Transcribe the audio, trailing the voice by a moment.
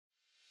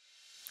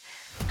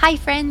Hi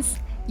friends,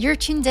 you're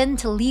tuned in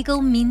to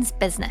Legal Means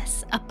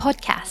Business, a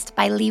podcast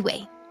by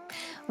Leeway.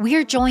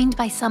 We're joined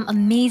by some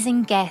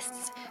amazing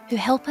guests who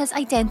help us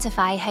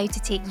identify how to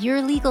take your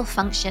legal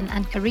function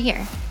and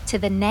career to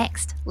the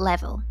next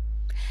level.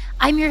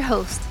 I'm your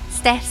host,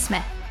 Steph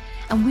Smith,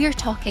 and we're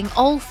talking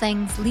all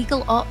things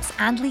legal ops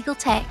and legal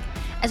tech,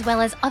 as well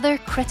as other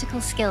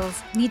critical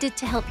skills needed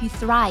to help you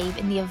thrive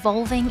in the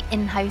evolving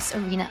in-house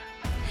arena.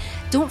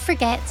 Don't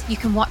forget, you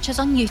can watch us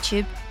on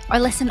YouTube or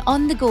listen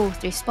on the go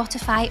through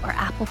Spotify or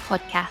Apple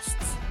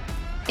Podcasts.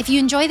 If you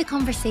enjoy the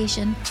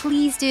conversation,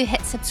 please do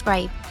hit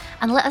subscribe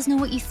and let us know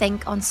what you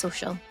think on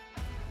social.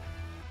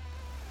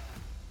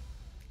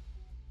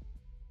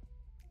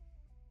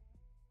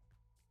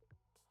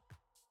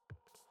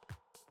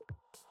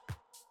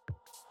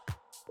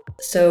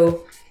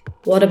 So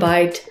what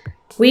about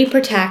we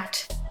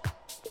protect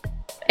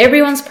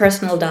everyone's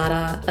personal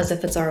data as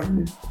if it's our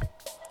own?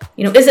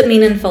 Is it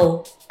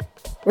meaningful?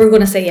 We're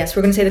going to say yes.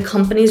 We're going to say the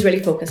company's really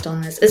focused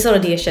on this. Is it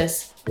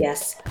audacious?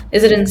 Yes.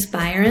 Is it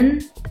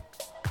inspiring?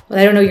 Well,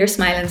 I don't know, you're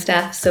smiling,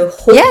 Steph. So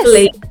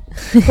hopefully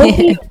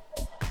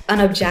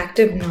an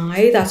objective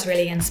now that's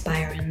really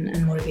inspiring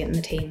and motivating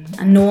the team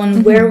and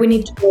knowing where we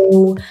need to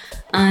go.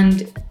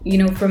 And,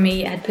 for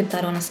me, I'd put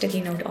that on a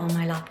sticky note on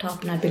my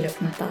laptop and I'd be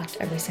looking at that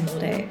every single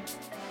day.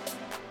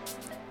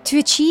 To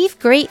achieve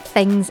great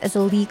things as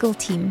a legal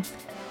team,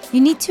 you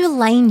need to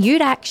align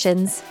your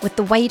actions with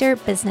the wider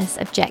business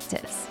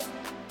objectives.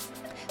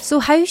 So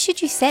how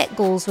should you set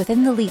goals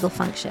within the legal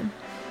function?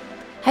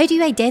 How do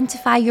you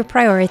identify your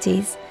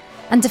priorities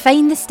and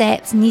define the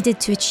steps needed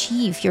to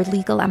achieve your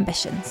legal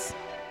ambitions?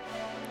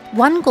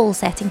 One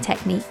goal-setting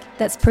technique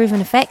that's proven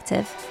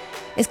effective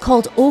is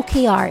called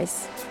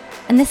OKRs,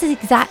 and this is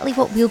exactly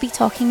what we'll be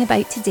talking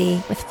about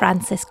today with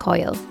Frances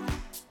Coyle.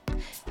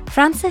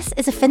 Frances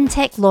is a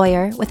fintech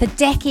lawyer with a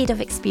decade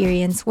of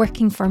experience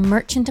working for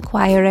merchant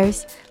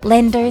acquirers,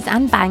 lenders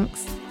and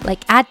banks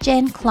like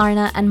Adyen,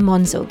 Klarna and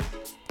Monzo.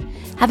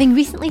 Having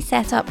recently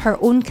set up her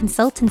own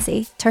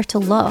consultancy,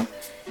 Turtle Law,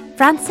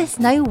 Frances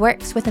now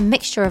works with a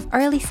mixture of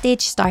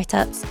early-stage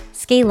startups,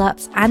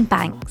 scale-ups and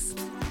banks.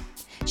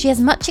 She has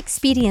much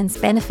experience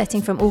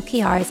benefiting from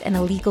OKRs in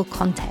a legal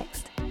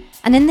context.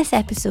 And in this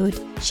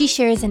episode, she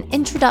shares an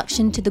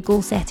introduction to the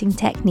goal-setting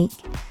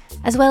technique,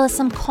 as well as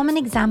some common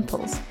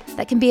examples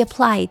that can be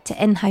applied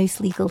to in-house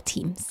legal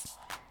teams.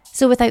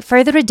 So without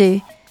further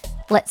ado,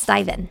 let's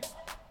dive in.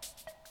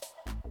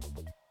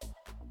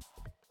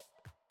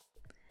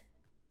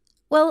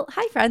 Well,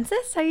 hi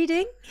Frances, how are you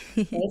doing?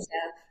 Hey,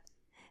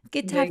 Steph.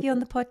 Good to have you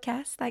on the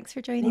podcast. Thanks for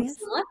joining us.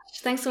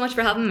 Thanks so much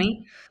for having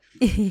me.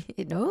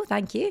 No,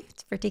 thank you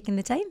for taking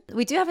the time.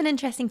 We do have an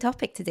interesting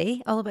topic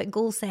today, all about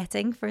goal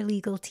setting for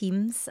legal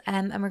teams,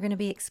 and we're going to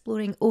be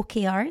exploring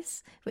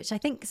OKRs, which I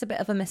think is a bit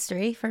of a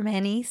mystery for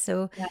many.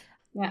 So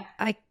yeah.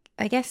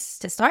 I guess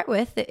to start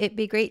with, it'd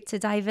be great to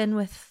dive in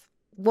with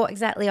what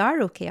exactly are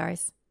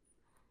OKRs?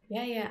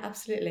 Yeah,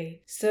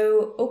 absolutely.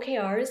 So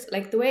OKRs,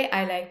 like the way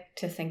I like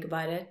to think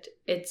about it,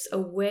 it's a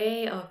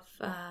way of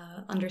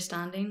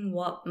understanding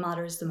what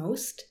matters the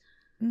most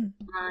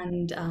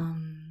and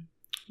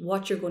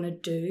what you're going to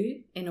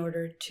do in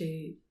order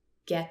to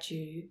get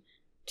you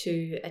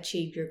to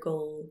achieve your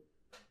goal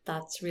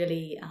that's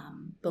really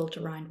built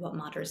around what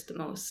matters the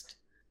most.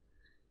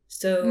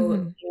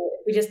 So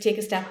if we just take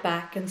a step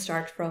back and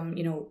start from,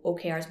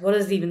 OKRs, what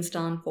does it even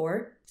stand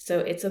for? So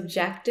it's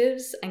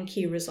objectives and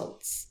key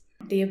results.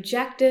 The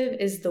objective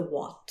is the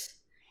what.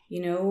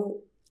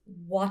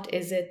 What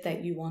is it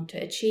that you want to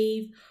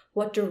achieve?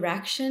 What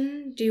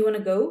direction do you want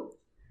to go?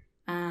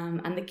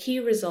 And the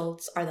key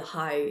results are the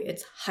how.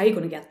 It's how you're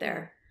going to get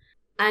there.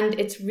 And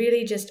it's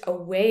really just a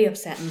way of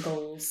setting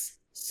goals.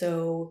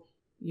 So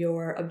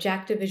your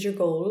objective is your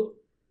goal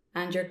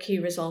and your key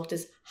result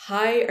is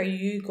how are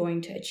you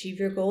going to achieve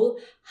your goal?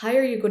 How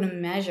are you going to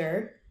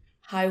measure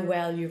how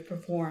well you've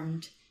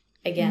performed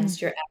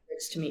against your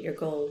efforts to meet your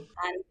goal?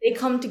 And they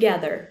come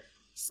together.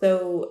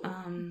 So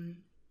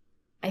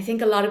I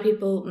think a lot of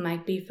people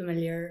might be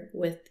familiar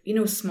with,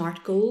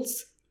 SMART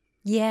goals.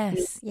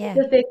 Yes, yeah.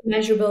 Specific,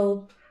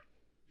 measurable,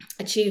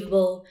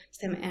 achievable,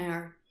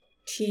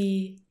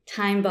 T,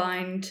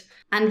 time-bound.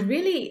 And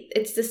really,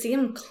 it's the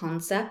same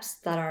concepts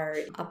that are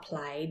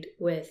applied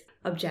with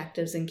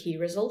objectives and key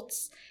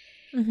results.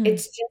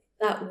 It's just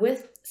that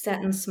with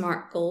setting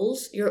SMART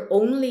goals, you're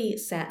only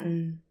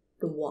setting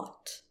the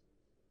what.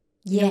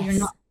 Yes.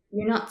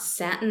 You're not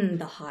setting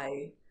the how.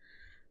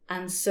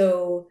 And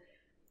so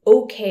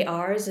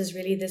OKRs is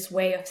really this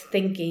way of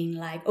thinking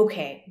like,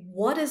 okay,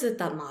 what is it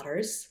that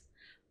matters?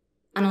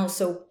 And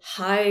also,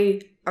 how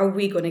are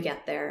we going to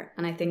get there?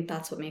 And I think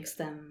that's what makes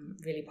them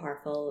really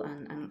powerful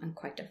and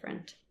quite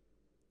different.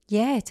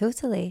 Yeah,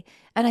 totally.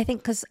 And I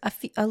think because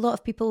a lot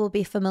of people will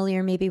be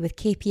familiar maybe with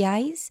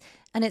KPIs,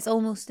 and it's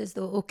almost as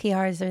though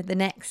OKRs are the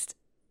next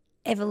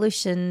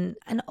evolution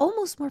and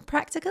almost more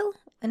practical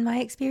in my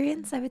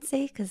experience, I would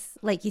say, because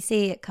like you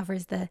say, it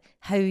covers the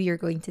how you're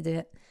going to do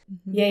it.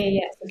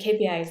 Yeah. So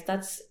KPIs,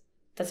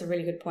 that's a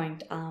really good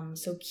point.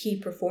 So key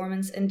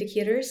performance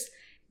indicators,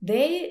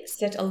 they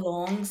sit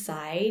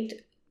alongside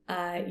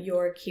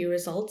your key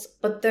results,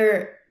 but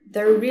they're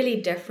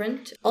really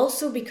different.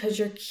 Also, because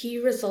your key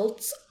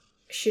results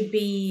should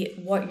be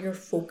what you're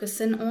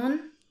focusing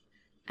on.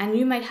 And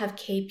you might have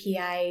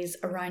KPIs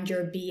around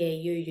your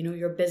BAU,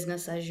 your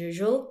business as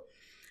usual.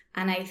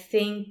 And I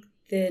think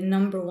the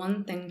number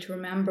one thing to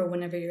remember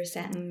whenever you're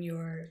setting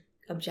your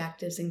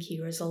objectives and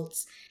key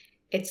results,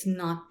 it's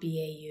not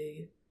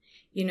BAU.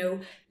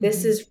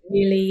 This is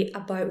really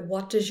about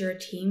what does your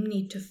team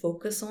need to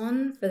focus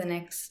on for the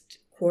next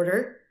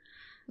quarter.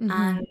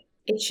 And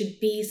it should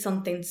be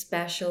something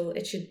special.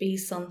 It should be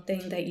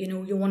something that,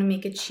 you want to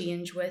make a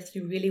change with,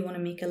 you really want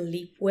to make a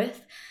leap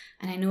with.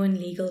 And I know in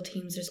legal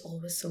teams, there's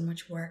always so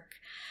much work,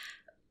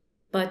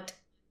 but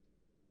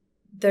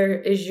there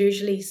is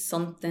usually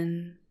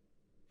something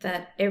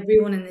that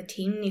everyone in the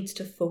team needs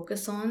to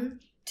focus on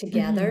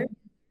together.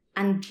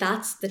 And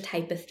that's the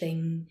type of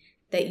thing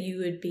that you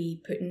would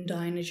be putting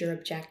down as your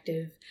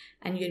objective,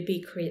 and you'd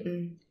be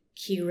creating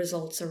key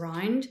results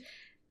around.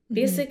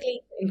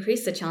 Basically,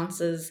 increase the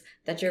chances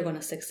that you're going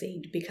to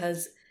succeed,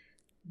 because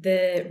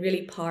the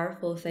really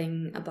powerful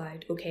thing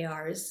about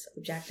OKRs,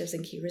 objectives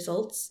and key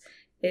results,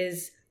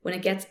 is when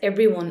it gets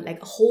everyone,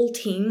 like a whole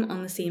team,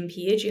 on the same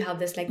page, you have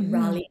this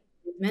rally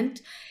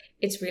movement.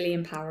 It's really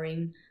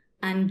empowering,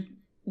 and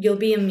you'll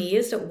be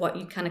amazed at what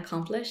you can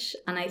accomplish.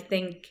 And I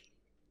think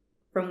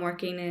from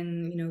working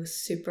in,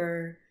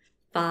 super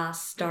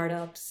fast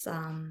startups,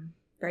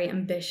 very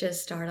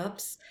ambitious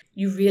startups,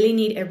 you really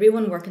need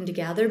everyone working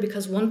together,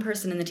 because one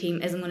person in the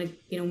team isn't going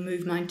to,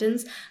 move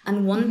mountains,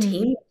 and one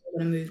team is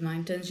going to move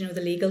mountains.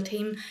 The legal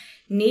team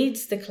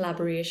needs the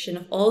collaboration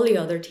of all the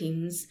other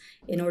teams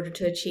in order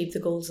to achieve the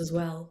goals as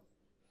well.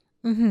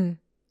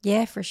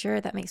 Yeah, for sure.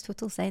 That makes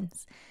total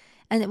sense.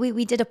 And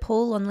we did a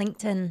poll on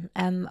LinkedIn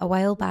a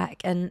while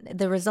back, and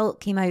the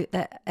result came out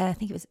that I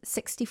think it was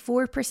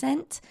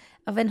 64%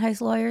 of in-house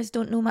lawyers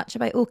don't know much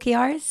about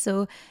OKRs.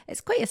 So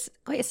it's quite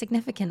a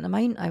significant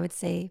amount, I would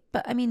say.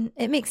 But I mean,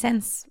 it makes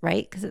sense,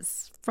 right? Because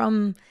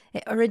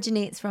it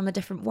originates from a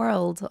different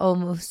world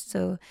almost.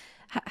 So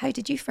how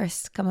did you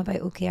first come about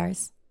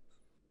OKRs?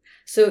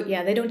 So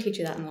yeah, they don't teach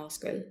you that in law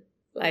school.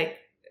 I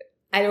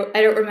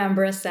don't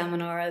remember a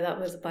seminar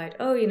that was about,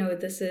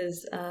 this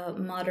is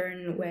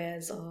modern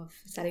ways of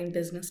setting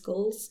business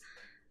goals.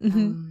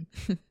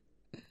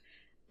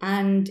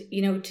 And,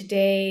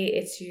 today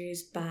it's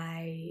used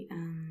by,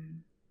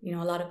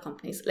 a lot of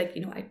companies.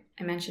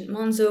 I mentioned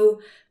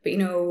Monzo, but,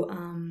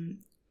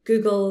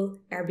 Google,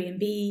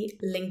 Airbnb,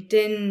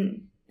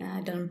 LinkedIn,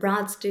 Dun &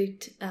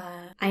 Bradstreet,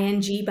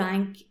 ING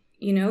Bank,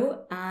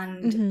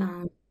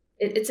 and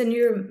it's a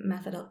newer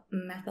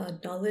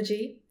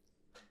methodology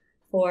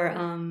for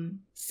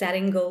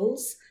setting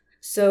goals.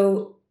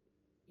 So,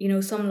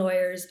 some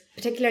lawyers,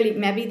 particularly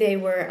maybe they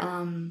were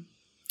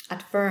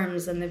at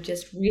firms and they've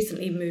just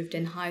recently moved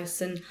in-house,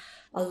 and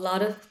a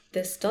lot of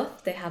this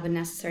stuff they haven't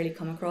necessarily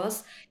come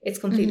across. It's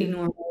completely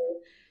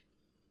normal.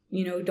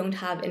 Don't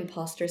have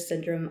imposter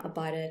syndrome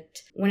about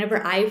it.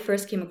 Whenever I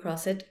first came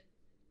across it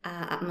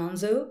at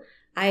Monzo,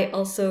 I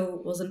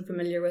also wasn't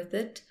familiar with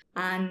it,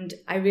 and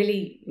I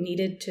really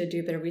needed to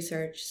do a bit of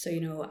research. So,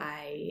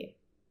 I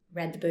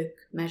read the book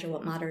Measure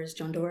What Matters,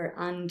 John Doerr,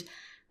 and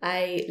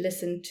I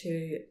listened to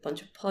a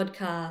bunch of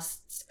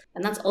podcasts.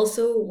 And that's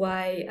also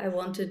why I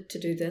wanted to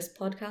do this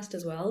podcast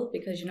as well,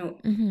 because,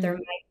 there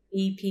might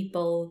be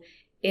people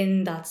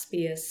in that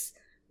space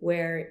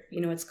where,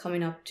 it's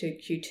coming up to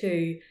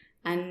Q2,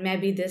 and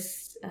maybe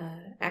this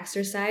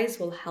exercise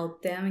will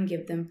help them and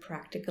give them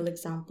practical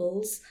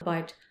examples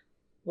about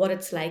what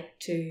it's like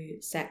to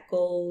set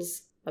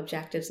goals,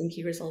 objectives and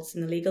key results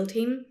in the legal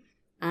team,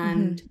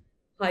 and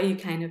how you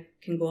kind of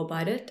can go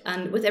about it.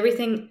 And with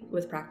everything,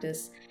 with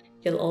practice,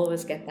 you'll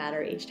always get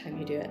better each time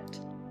you do it.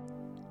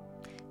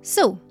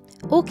 So,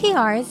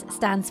 OKRs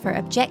stands for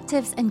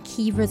Objectives and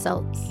Key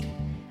Results.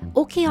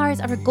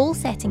 OKRs are a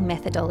goal-setting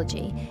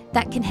methodology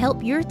that can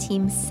help your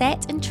team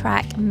set and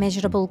track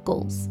measurable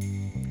goals.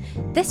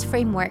 This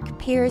framework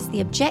pairs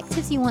the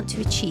objectives you want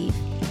to achieve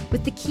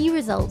with the key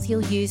results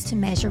you'll use to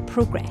measure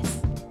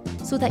progress,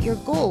 so that your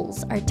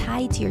goals are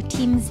tied to your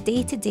team's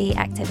day-to-day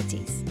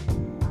activities.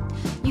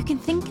 You can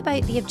think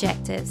about the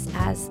objectives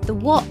as the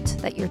what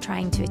that you're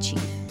trying to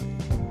achieve,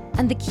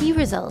 and the key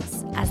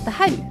results as the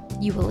how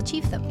you will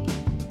achieve them.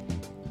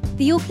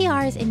 The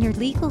OKRs in your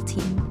legal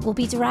team will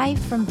be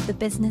derived from the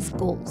business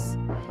goals,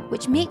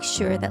 which makes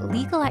sure that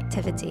legal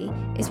activity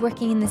is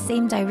working in the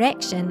same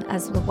direction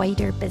as the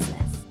wider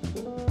business.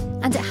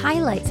 And it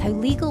highlights how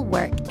legal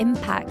work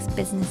impacts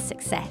business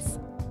success.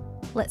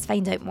 Let's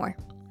find out more.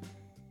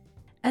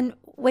 And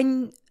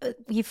when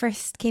you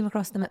first came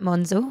across them at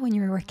Monzo, when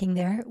you were working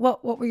there,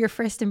 what were your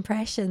first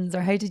impressions,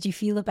 or how did you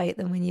feel about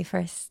them when you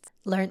first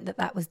learnt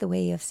that was the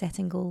way of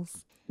setting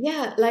goals?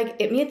 Yeah,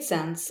 it made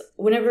sense.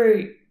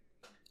 Whenever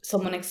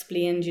someone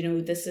explained,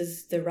 this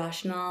is the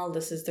rationale,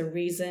 this is the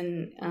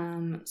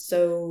reason.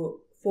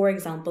 So, for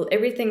example,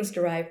 everything's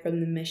derived from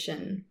the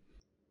mission.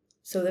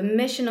 So the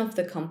mission of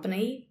the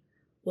company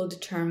will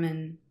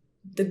determine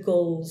the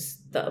goals,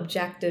 the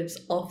objectives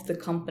of the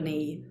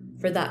company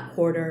for that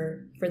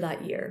quarter, for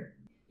that year.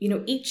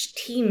 each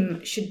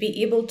team should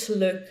be able to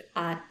look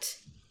at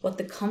what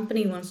the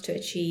company wants to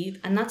achieve.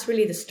 And that's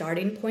really the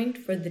starting point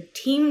for the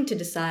team to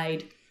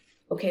decide,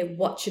 okay,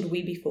 what should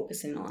we be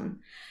focusing on?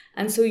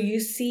 And so you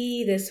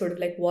see this sort of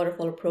like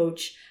waterfall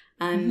approach,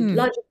 and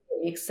logically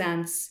it makes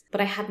sense,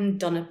 but I hadn't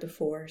done it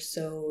before.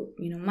 So,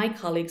 my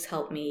colleagues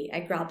helped me.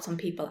 I grabbed some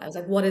people. I was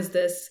like, what is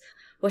this?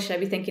 What should I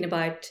be thinking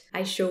about?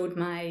 I showed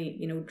my,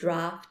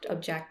 draft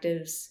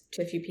objectives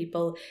to a few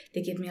people.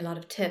 They gave me a lot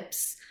of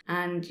tips.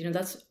 And,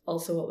 that's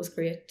also what was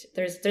great.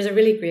 There's a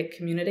really great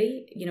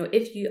community.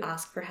 If you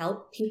ask for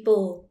help,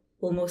 people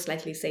will most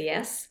likely say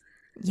yes.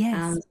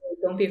 Yes. So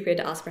don't be afraid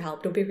to ask for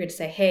help. Don't be afraid to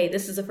say, hey,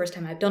 this is the first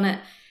time I've done it.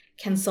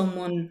 Can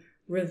someone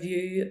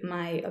review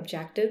my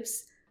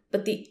objectives?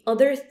 But the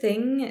other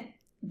thing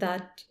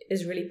that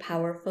is really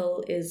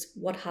powerful is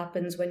what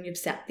happens when you've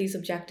set these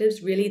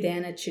objectives. Really,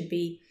 then it should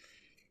be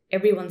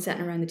everyone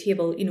sitting around the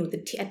table,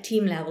 at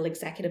team level,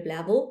 executive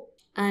level,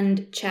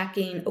 and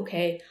checking,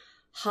 okay,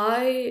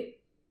 how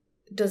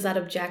does that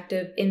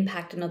objective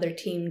impact another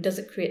team? Does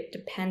it create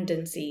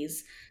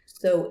dependencies?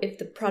 So if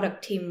the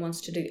product team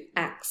wants to do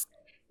X,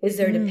 is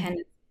there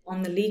dependence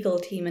on the legal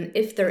team? And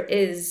if there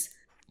is,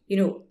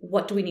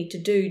 what do we need to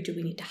do? Do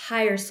we need to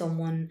hire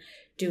someone?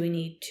 Do we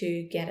need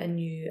to get a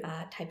new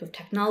type of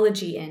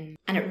technology in?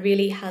 And it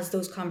really has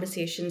those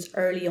conversations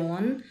early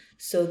on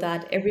so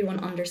that everyone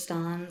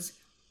understands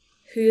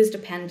who is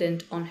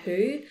dependent on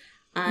who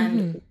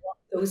and what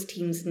those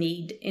teams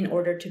need in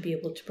order to be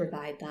able to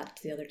provide that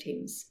to the other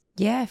teams.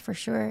 Yeah, for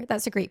sure.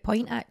 That's a great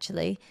point,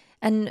 actually.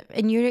 And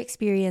in your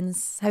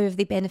experience, how have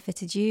they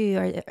benefited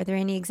you? Are there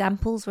any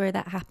examples where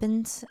that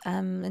happened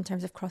in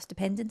terms of cross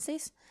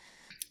dependencies?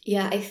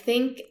 Yeah, I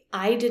think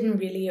I didn't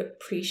really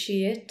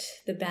appreciate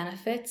the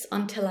benefits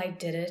until I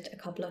did it a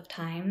couple of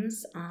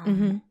times.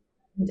 And,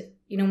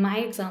 my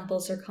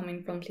examples are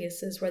coming from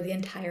places where the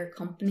entire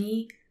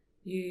company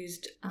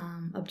used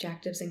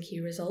objectives and key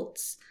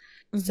results.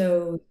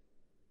 So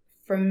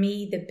for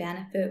me, the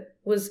benefit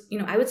was,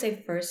 I would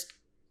say first,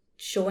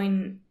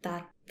 showing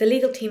that the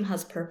legal team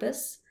has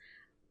purpose.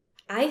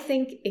 I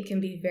think it can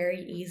be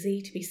very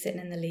easy to be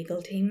sitting in the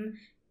legal team,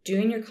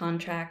 doing your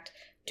contract,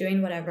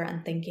 doing whatever,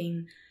 and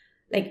thinking,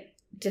 like,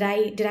 did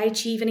I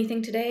achieve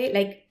anything today?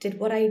 Like, did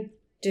what I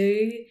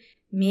do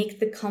make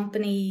the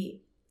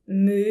company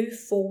move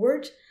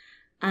forward?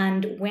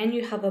 And when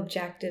you have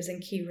objectives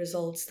and key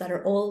results that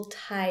are all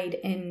tied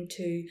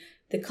into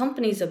the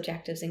company's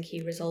objectives and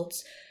key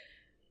results,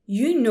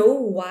 you know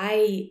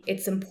why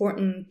it's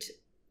important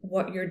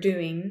what you're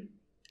doing.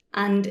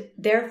 And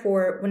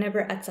therefore, whenever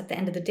it's at the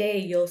end of the day,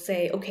 you'll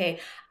say, okay,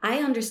 I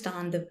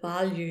understand the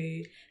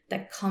value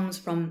that comes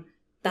from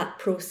that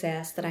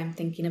process that I'm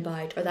thinking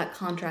about, or that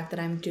contract that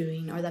I'm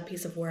doing, or that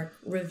piece of work,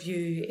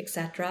 review,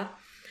 etc.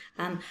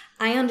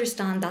 I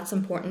understand that's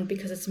important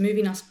because it's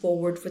moving us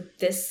forward with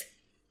this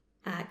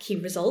key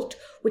result,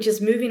 which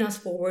is moving us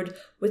forward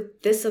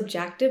with this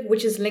objective,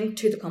 which is linked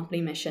to the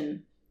company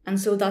mission. And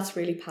so that's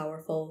really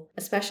powerful,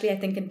 especially I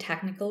think in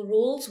technical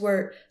roles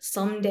where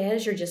some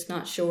days you're just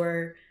not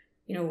sure,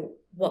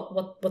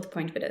 what the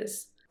point of it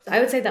is. So I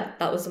would say that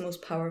was the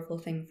most powerful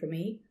thing for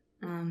me.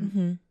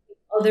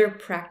 Other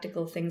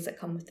practical things that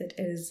come with it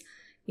is,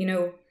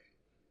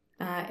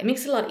 it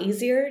makes it a lot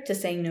easier to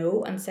say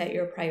no and set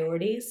your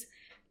priorities,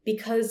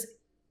 because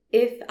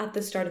if at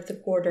the start of the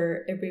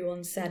quarter,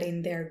 everyone's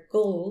setting their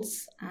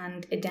goals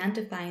and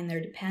identifying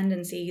their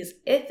dependencies,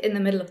 if in the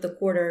middle of the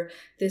quarter,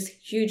 this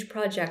huge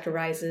project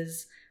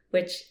arises,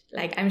 which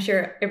I'm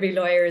sure every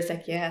lawyer is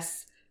like,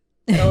 yes,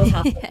 it always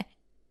happens.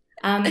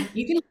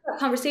 You can have that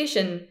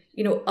conversation,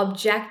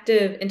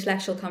 objective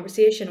intellectual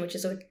conversation, which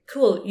is like,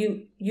 cool,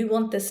 you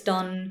want this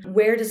done.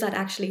 Where does that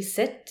actually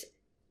sit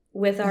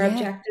with our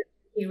objective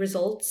key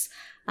results?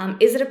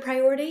 Is it a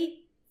priority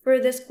for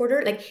this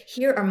quarter? Like,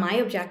 here are my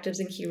objectives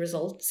and key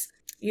results.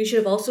 You should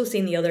have also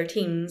seen the other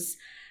teams,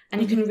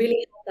 and you can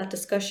really have that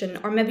discussion.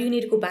 Or maybe you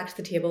need to go back to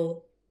the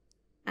table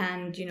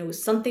and,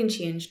 something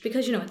changed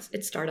because,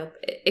 it's startup.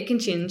 It can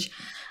change.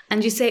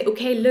 And you say,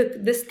 okay, look,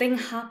 this thing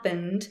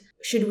happened.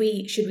 Should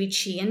we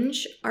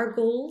change our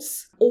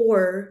goals,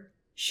 or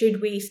should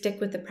we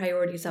stick with the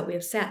priorities that we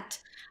have set?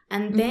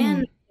 And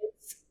then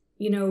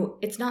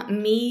it's not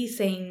me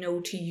saying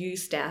no to you,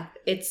 Steph.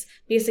 It's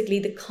basically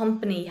the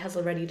company has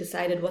already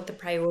decided what the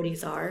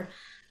priorities are.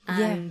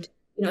 And,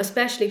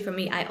 especially for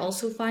me, I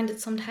also find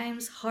it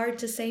sometimes hard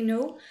to say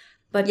no,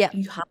 but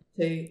you have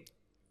to.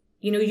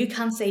 You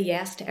can't say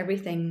yes to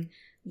everything.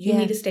 You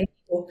need to stay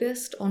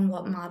focused on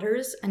what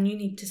matters, and you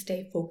need to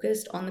stay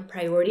focused on the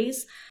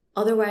priorities.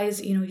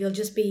 Otherwise, you'll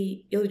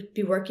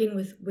be working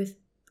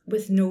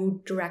with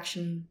no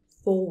direction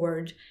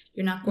forward.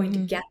 You're not going to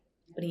get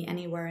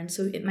anywhere. And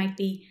so it might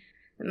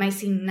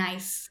seem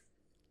nice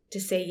to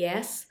say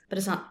yes, but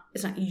it's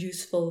not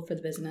useful for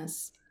the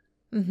business.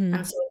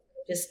 And so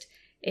just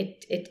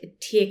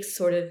it takes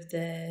sort of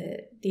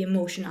the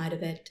emotion out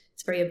of it.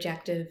 It's very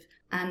objective,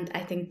 and I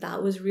think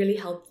that was really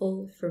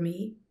helpful for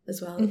me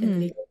as well in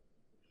legal.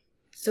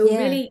 So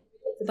really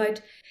it's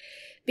about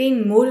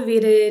being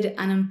motivated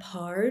and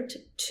empowered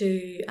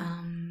to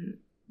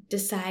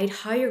decide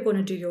how you're going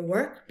to do your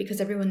work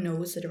because everyone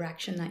knows the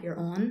direction that you're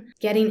on.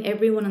 Getting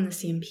everyone on the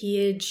same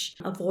page,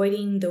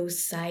 avoiding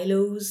those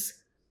silos,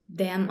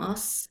 them,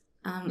 us,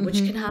 which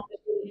can happen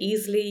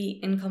easily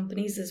in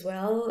companies as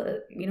well.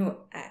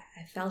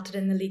 I felt it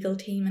in the legal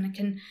team, and it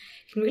can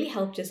really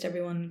help just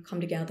everyone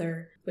come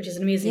together, which is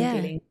an amazing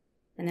feeling.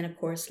 And then, of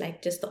course,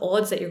 like just the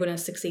odds that you're going to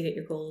succeed at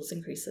your goals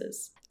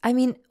increases. I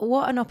mean,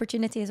 what an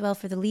opportunity as well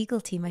for the legal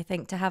team, I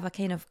think, to have a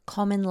kind of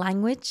common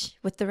language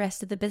with the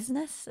rest of the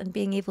business and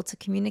being able to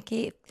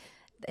communicate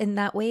in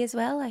that way as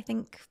well. I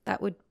think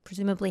that would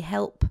presumably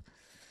help,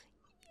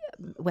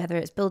 whether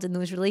it's building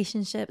those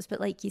relationships, but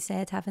like you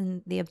said,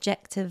 having the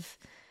objective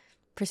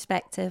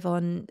perspective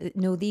on,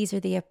 no, these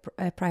are the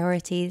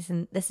priorities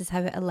and this is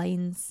how it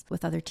aligns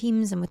with other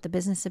teams and with the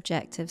business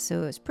objectives.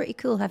 So it's pretty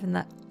cool having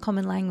that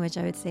common language,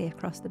 I would say,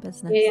 across the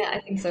business. Yeah, I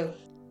think so.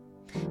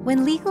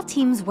 When legal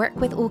teams work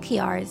with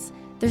OKRs,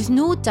 there's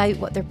no doubt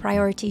what their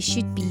priorities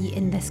should be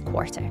in this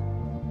quarter.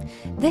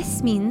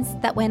 This means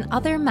that when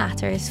other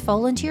matters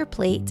fall onto your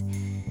plate,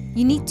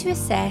 you need to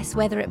assess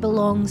whether it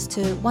belongs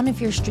to one of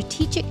your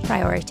strategic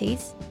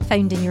priorities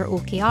found in your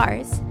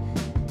OKRs,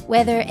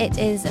 whether it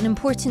is an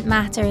important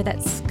matter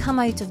that's come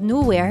out of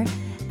nowhere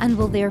and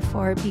will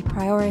therefore be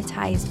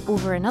prioritised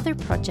over another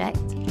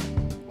project,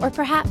 or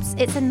perhaps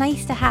it's a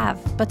nice to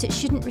have, but it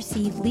shouldn't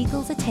receive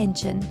legal's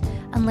attention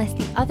unless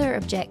the other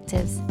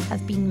objectives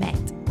have been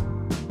met.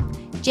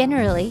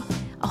 Generally,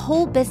 a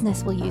whole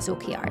business will use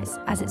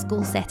OKRs as its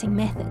goal-setting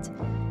method.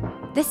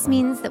 This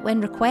means that when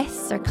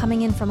requests are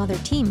coming in from other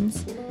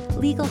teams,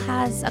 legal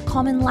has a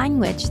common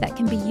language that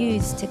can be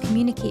used to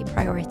communicate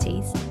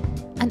priorities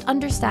and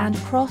understand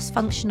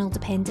cross-functional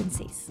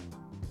dependencies.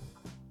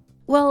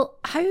 Well,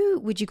 how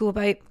would you go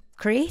about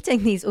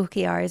creating these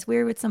OKRs?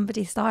 Where would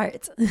somebody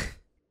start?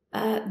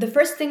 The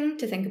first thing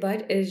to think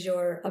about is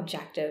your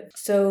objective.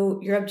 So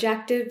your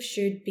objective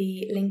should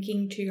be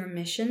linking to your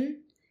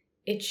mission.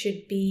 It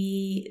should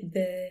be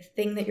the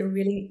thing that you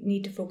really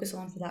need to focus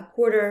on for that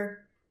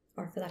quarter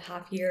or for that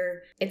half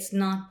year. It's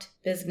not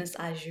business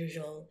as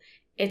usual.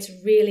 It's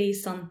really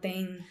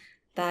something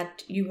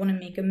that you want to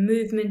make a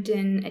movement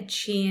in, a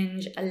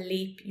change, a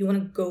leap. You want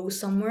to go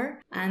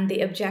somewhere. And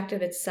the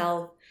objective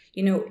itself,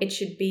 it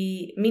should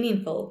be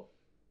meaningful.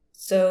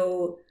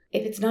 So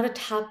if it's not a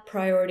top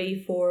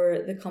priority for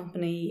the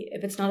company,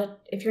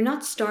 if you're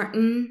not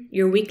starting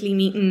your weekly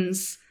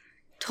meetings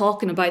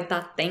talking about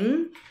that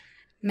thing,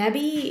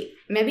 maybe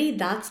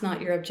that's not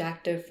your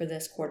objective for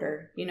this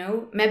quarter.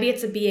 Maybe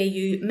it's a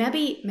BAU,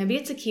 maybe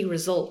it's a key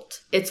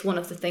result. It's one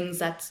of the things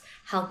that's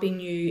helping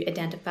you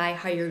identify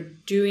how you're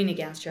doing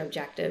against your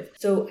objective.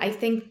 So I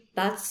think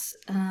that's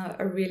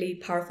a really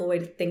powerful way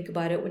to think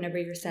about it whenever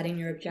you're setting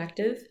your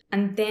objective.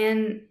 And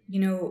then,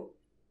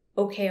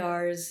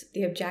 OKRs,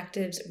 the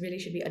objectives really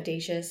should be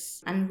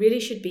audacious and really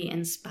should be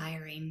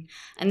inspiring.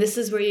 And this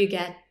is where you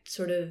get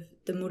sort of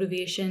the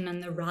motivation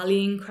and the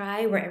rallying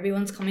cry where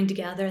everyone's coming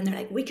together and they're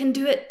like, we can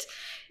do it.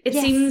 It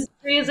seems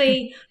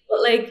crazy,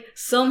 but like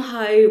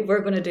somehow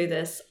we're going to do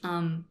this.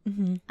 And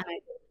I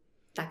think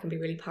that can be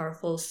really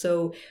powerful.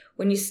 So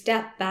when you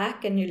step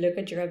back and you look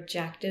at your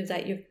objective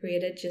that you've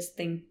created, just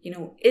think,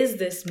 is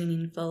this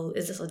meaningful?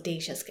 Is this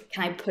audacious?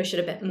 Can I push it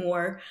a bit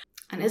more?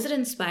 And is it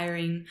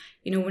inspiring?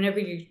 Whenever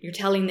you're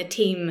telling the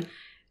team,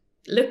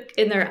 look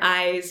in their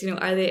eyes,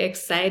 are they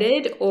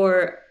excited,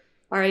 or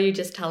are you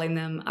just telling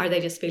them, are they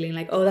just feeling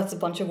like, oh, that's a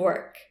bunch of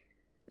work?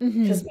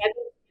 Because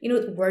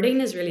maybe, wording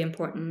is really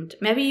important.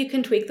 Maybe you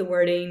can tweak the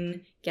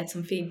wording, get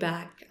some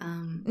feedback,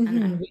 and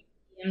really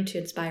aim to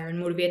inspire and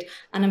motivate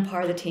and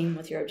empower the team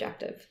with your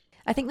objective.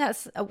 I think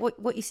that's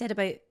what you said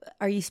about,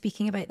 are you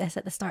speaking about this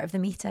at the start of the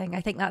meeting?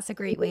 I think that's a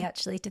great way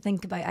actually to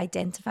think about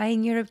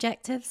identifying your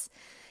objectives.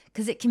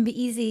 Because it can be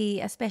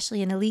easy,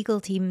 especially in a legal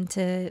team,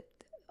 to,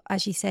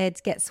 as you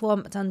said, get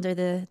swamped under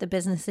the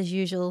business as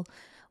usual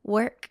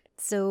work.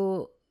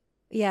 So,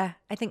 yeah,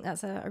 I think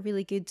that's a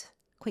really good,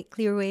 quite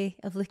clear way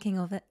of looking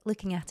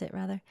at it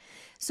rather.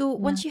 So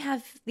once you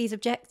have these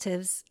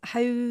objectives,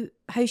 how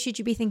should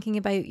you be thinking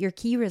about your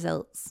key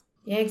results?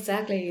 Yeah,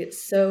 exactly.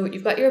 So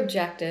you've got your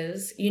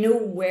objectives, you know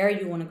where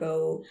you want to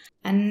go.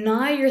 And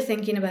now you're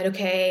thinking about,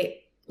 okay,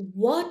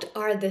 what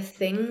are the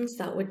things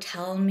that would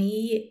tell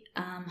me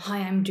how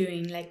I'm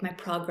doing, like my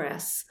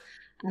progress?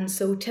 And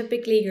so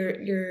typically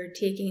you're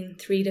taking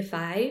 3 to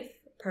 5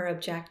 per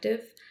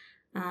objective.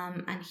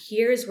 And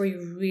here's where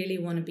you really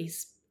want to be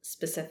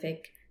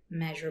specific,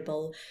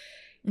 measurable.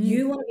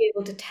 You want to be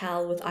able to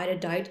tell without a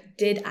doubt,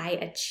 did I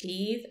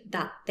achieve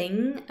that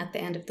thing at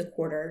the end of the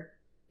quarter?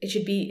 It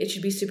should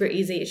be super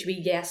easy. It should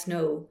be yes,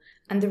 no.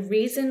 And the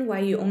reason why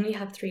you only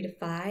have 3 to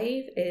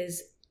 5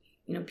 is,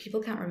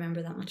 people can't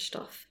remember that much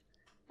stuff.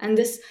 And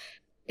this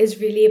is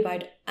really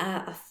about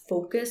a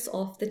focus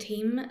of the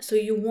team. So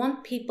you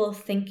want people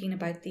thinking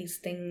about these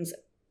things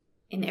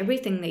in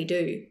everything they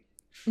do.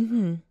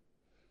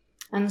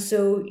 And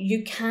so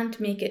you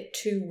can't make it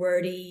too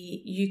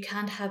wordy. You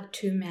can't have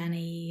too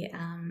many.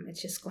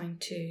 It's just going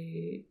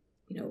to,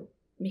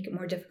 make it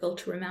more difficult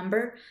to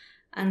remember.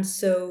 And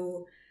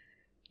so,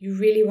 you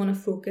really want to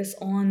focus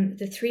on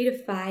the 3 to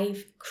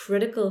 5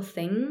 critical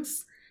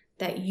things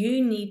that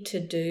you need to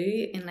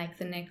do in like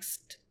the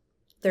next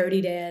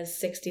 30 days,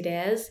 60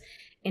 days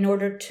in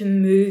order to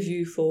move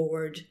you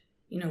forward,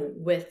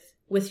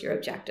 with your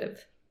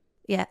objective.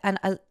 Yeah, and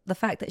the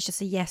fact that it's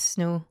just a yes,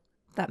 no,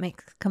 that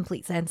makes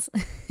complete sense.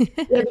 Yeah,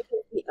 because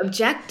the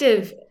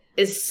objective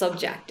is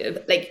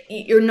subjective. Like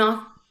you're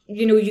not,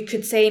 you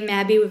could say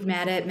maybe we've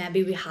met it,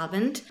 maybe we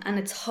haven't. And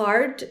it's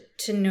hard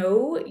to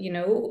know,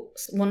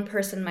 one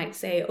person might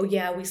say, oh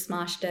yeah, we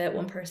smashed it.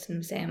 One person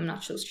would say, I'm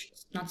not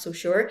so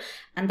sure.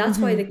 And that's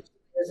why the key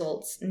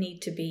results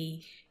need to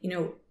be,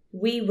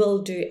 we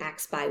will do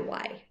X by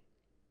Y.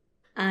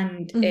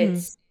 And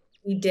it's,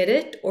 we did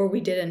it or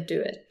we didn't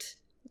do it.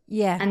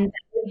 Yeah. And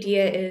the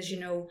idea is,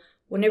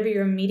 whenever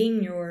you're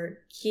meeting your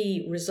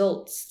key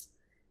results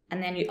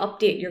and then you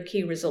update your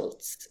key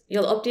results,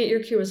 you'll update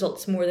your key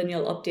results more than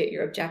you'll update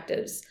your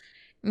objectives.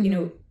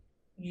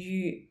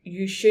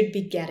 You should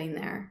be getting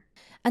there.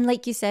 And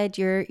like you said,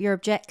 your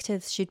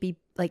objectives should be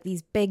like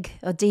these big,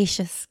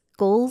 audacious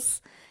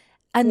goals.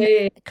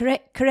 And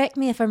correct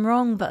me if I'm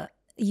wrong, but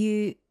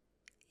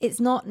it's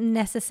not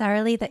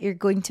necessarily that you're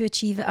going to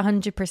achieve it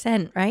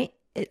 100%, right?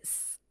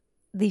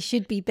 They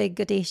should be big,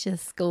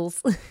 audacious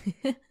goals.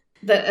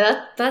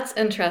 That's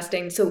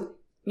interesting. So,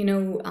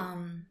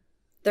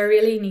 there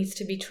really needs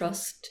to be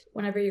trust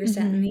whenever you're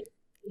setting these,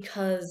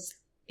 because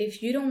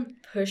if you don't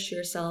push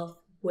yourself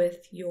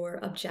with your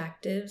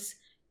objectives,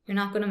 you're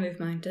not going to move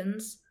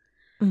mountains.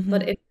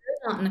 But if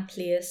you're not in a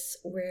place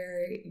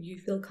where you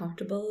feel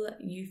comfortable,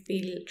 you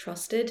feel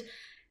trusted,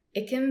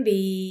 it can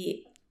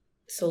be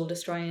soul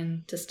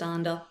destroying to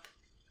stand up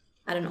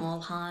at an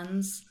all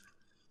hands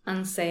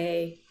and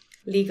say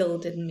legal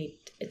didn't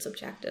meet its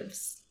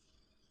objectives.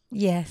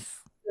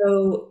 Yes.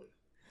 So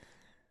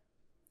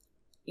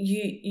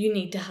you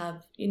need to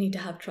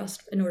have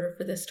trust in order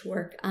for this to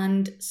work.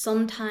 And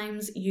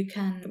sometimes you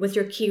can, with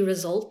your key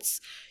results,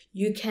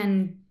 you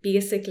can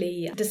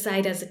basically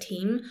decide as a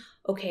team,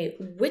 okay,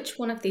 which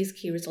one of these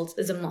key results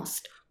is a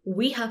must?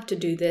 We have to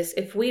do this.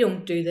 If we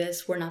don't do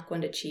this, we're not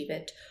going to achieve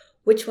it.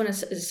 Which one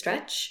is a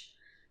stretch?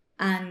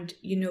 And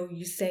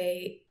you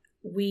say,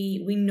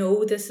 we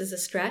know this is a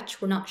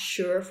stretch. We're not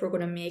sure if we're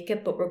going to make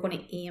it, but we're going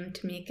to aim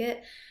to make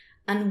it.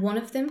 And one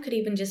of them could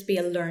even just be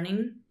a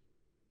learning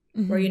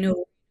where,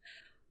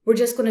 we're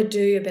just going to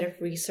do a bit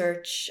of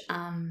research.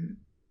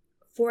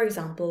 For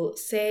example,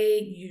 say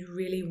you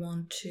really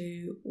want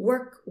to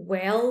work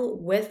well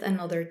with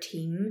another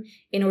team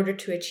in order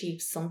to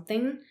achieve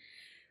something.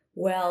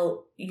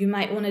 Well, you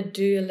might want to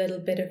do a little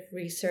bit of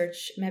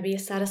research, maybe a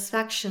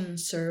satisfaction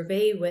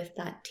survey with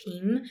that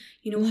team.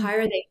 How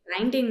are they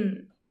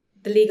finding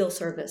the legal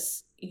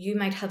service? You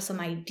might have some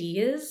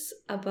ideas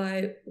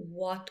about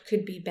what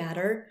could be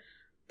better,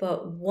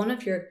 but one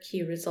of your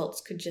key results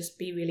could just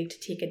be really to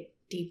take a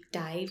deep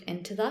dive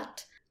into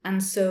that.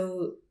 And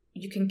so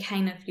you can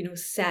kind of,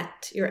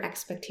 set your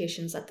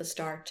expectations at the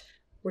start.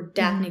 We're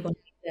definitely going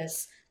to do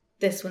this.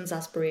 This one's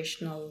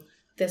aspirational.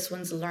 This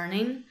one's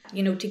learning.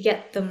 To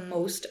get the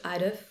most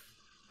out of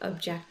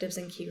objectives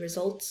and key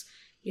results,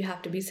 you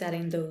have to be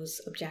setting those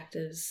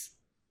objectives.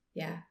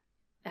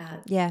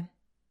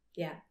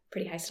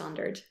 Pretty high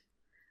standard.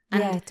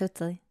 And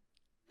totally.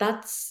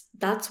 That's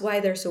why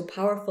they're so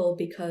powerful,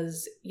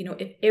 because,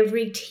 if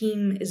every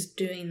team is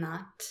doing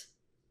that,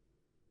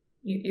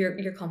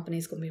 your company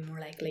is going to be more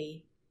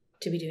likely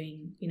to be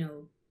doing,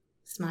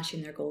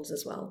 smashing their goals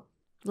as well.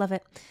 Love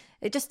it.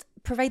 It just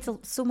provides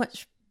so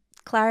much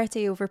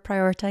clarity over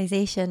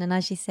prioritization. And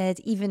as you said,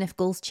 even if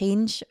goals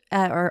change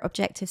or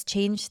objectives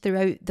change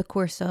throughout the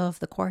course of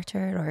the quarter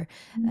or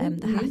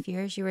the half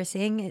years you were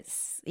saying,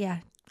 it's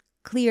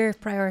clear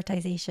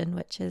prioritization,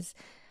 which is,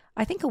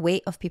 I think, a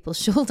weight off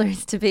people's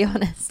shoulders, to be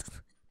honest.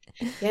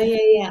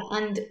 Yeah.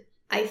 And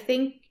I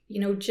think,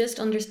 just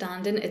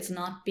understanding it's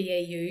not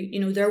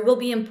BAU. There will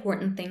be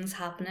important things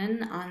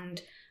happening,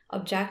 and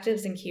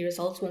objectives and key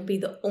results won't be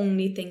the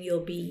only thing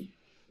you'll be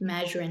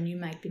measuring. You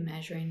might be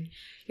measuring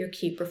your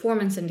key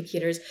performance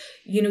indicators.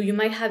 You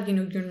might have,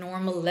 your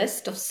normal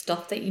list of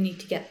stuff that you need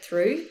to get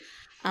through.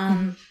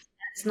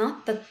 It's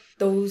not that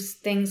those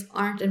things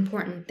aren't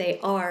important. They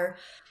are.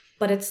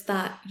 But it's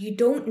that you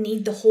don't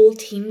need the whole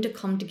team to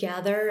come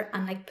together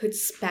and put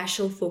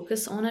special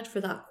focus on it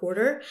for that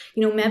quarter.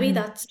 Maybe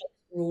that's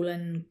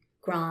rolling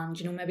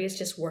grand, maybe it's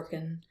just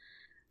working.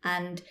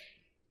 And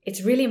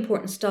it's really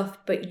important stuff,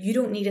 but you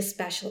don't need a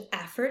special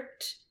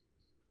effort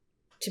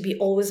to be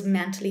always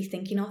mentally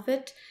thinking of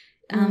it.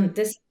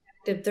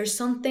 There's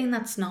something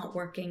that's not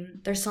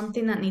working. There's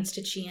something that needs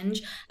to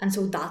change. And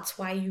so that's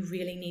why you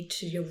really need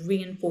to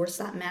reinforce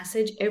that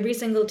message. Every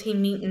single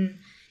team meeting,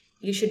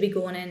 you should be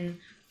going in.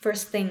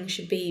 First thing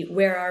should be,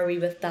 where are we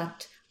with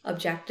that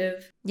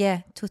objective?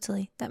 Yeah,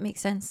 totally. That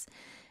makes sense.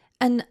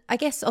 And I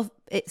guess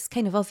it's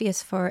kind of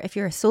obvious for if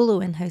you're a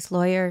solo in-house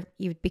lawyer,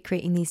 you would be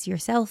creating these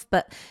yourself.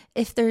 But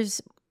if there's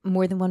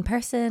more than one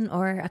person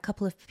or a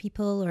couple of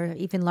people or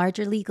even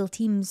larger legal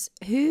teams,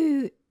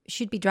 who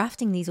should be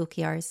drafting these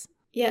OKRs?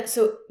 Yeah,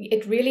 so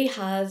it really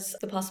has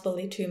the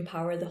possibility to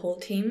empower the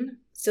whole team.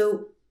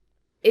 So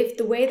if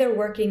the way they're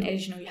working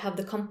is, you have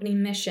the company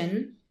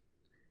mission,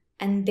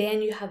 and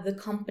then you have the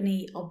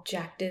company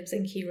objectives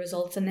and key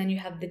results, and then you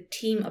have the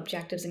team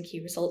objectives and key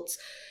results,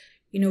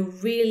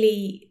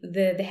 really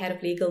the head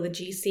of legal, the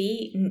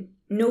GC,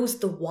 knows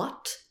the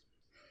what.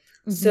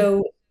 Mm-hmm.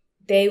 So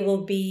they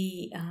will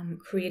be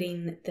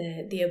creating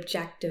the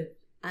objective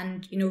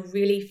and,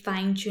 really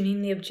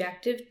fine-tuning the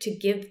objective to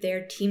give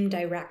their team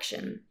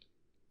direction.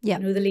 Yeah.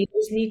 The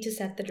leaders need to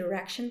set the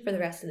direction for the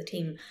rest of the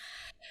team.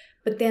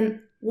 But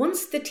then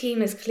once the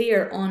team is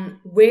clear on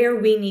where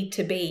we need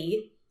to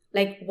be,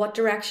 like what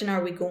direction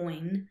are we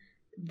going,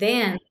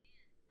 then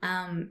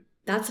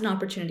that's an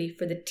opportunity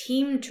for the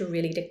team to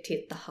really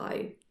dictate the how.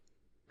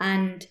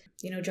 And,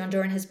 John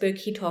Doerr in his book,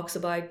 he talks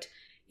about,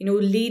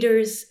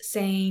 leaders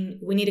saying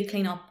we need to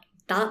clean up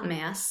that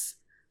mess,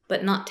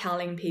 but not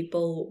telling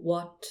people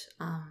what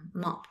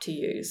mop to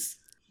use.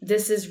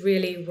 This is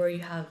really where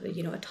you have,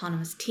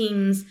 autonomous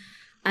teams,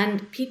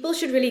 and people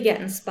should really get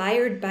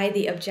inspired by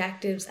the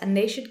objectives, and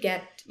they should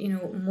get,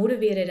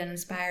 motivated and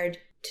inspired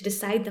to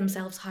decide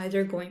themselves how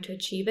they're going to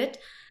achieve it.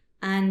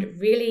 And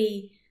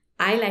really,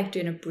 I like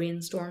doing a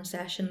brainstorm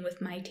session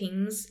with my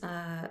teams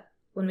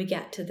when we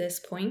get to this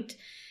point,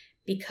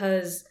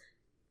 because,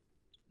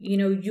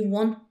 you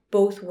want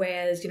both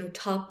ways,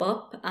 top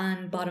up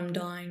and bottom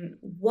down.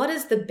 What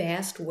is the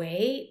best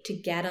way to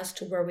get us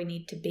to where we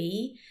need to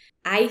be?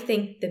 I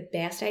think the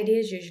best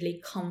ideas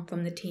usually come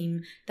from the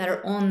team that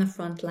are on the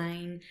front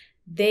line.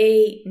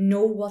 They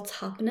know what's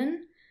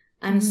happening,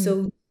 and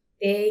so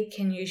they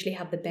can usually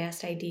have the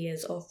best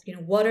ideas of,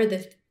 what are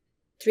the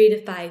 3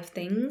 to 5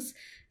 things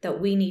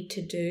that we need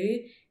to do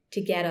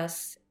to get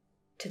us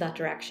to that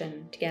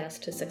direction, to get us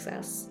to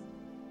success.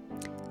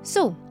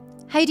 So,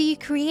 how do you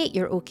create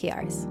your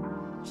OKRs?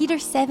 Here are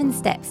 7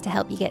 steps to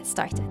help you get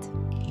started.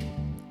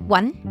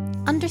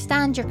 1.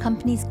 Understand your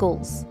company's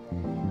goals.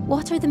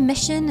 What are the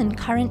mission and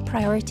current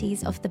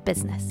priorities of the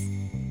business?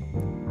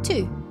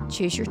 2.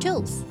 Choose your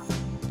tools.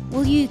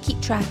 Will you keep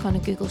track on a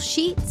Google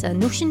Sheet, a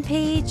Notion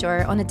page,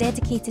 or on a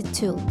dedicated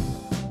tool?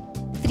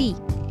 3.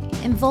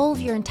 Involve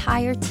your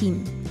entire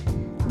team.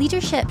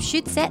 Leadership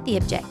should set the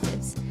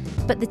objectives,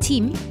 but the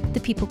team, the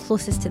people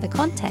closest to the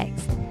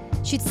context,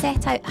 should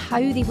set out how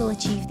they will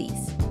achieve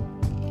these.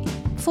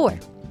 4.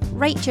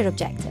 Write your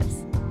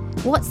objectives.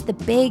 What's the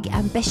big,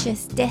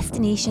 ambitious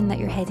destination that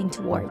you're heading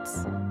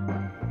towards?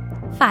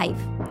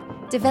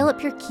 5.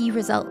 Develop your key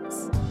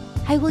results.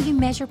 How will you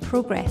measure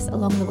progress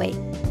along the way?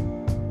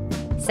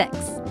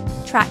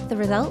 6. Track the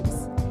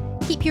results.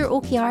 Keep your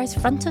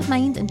OKRs front of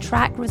mind and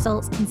track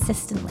results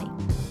consistently.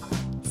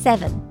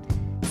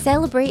 7.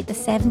 Celebrate the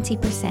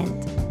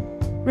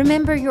 70%.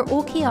 Remember, your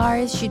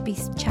OKRs should be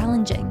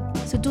challenging,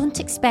 so don't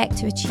expect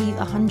to achieve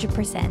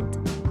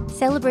 100%.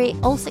 Celebrate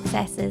all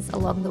successes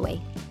along the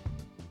way.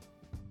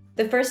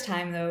 The first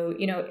time, though,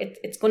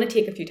 it's going to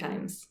take a few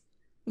times.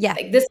 Yeah.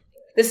 Like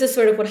this is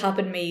sort of what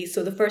happened to me.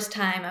 So the first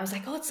time I was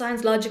like, oh, it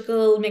sounds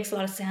logical, makes a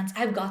lot of sense.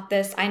 I've got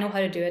this. I know how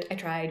to do it. I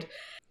tried.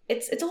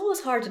 It's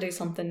always hard to do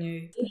something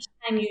new. Each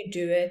time you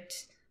do it,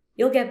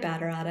 you'll get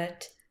better at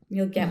it.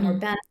 You'll get more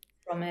benefit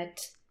from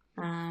it.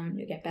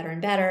 You'll get better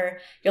and better.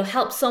 You'll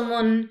help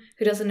someone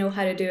who doesn't know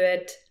how to do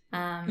it.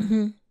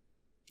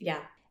 Yeah.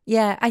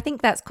 Yeah, I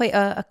think that's quite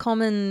a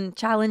common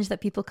challenge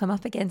that people come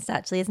up against,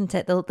 actually, isn't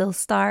it? They'll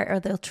start or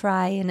they'll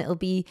try, and it'll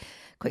be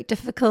quite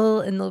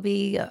difficult, and there'll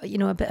be a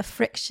bit of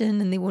friction,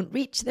 and they won't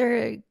reach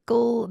their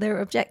goal, their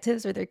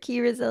objectives, or their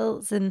key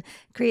results, and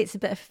creates a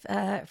bit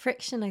of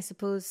friction, I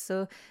suppose.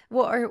 So,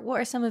 what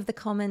are some of the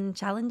common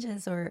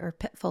challenges or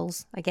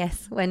pitfalls, I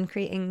guess, when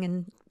creating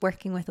and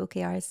working with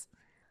OKRs?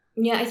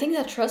 Yeah, I think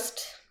that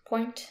trust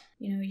point.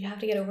 You have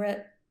to get over it.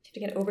 You have to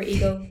get over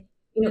ego.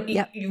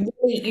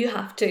 You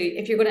have to,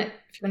 if you're gonna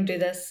do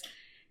this,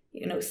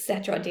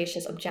 set your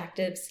audacious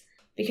objectives,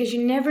 because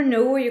you never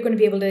know where you're going to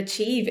be able to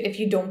achieve if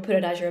you don't put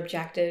it as your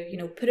objective.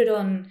 Put it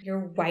on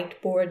your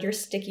whiteboard, your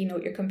sticky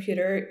note, your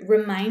computer.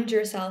 Remind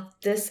yourself,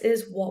 this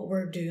is what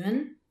we're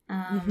doing,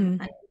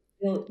 and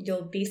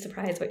you'll be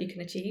surprised what you can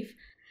achieve.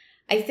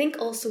 I think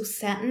also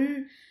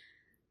setting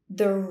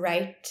the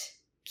right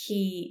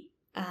key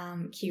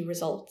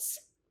results.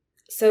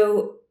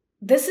 So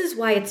this is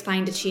why it's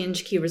fine to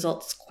change key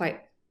results quite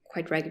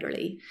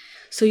regularly.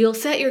 So you'll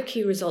set your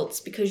key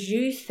results because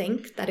you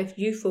think that if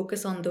you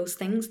focus on those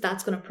things,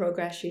 that's going to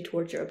progress you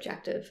towards your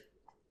objective.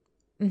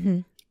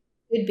 It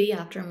could be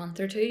after a month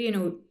or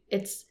two,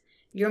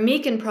 you're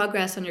making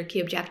progress on your key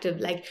objective.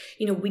 Like,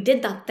 we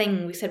did that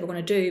thing we said we're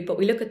going to do, but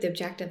we look at the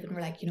objective and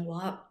we're like, you know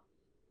what?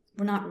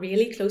 We're not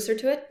really closer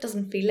to it.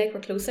 Doesn't feel like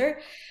we're closer.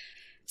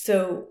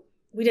 So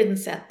we didn't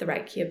set the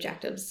right key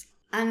objectives.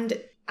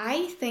 And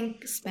I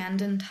think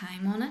spending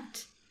time on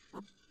it,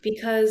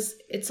 because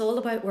it's all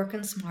about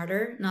working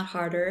smarter, not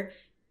harder.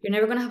 You're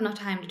never going to have enough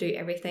time to do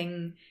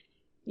everything,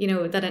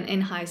 that an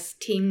in-house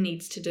team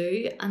needs to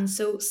do. And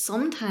so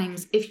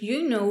sometimes if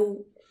you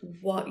know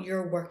what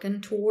you're working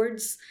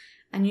towards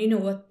and you know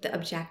what the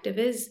objective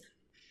is,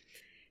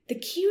 the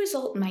key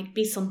result might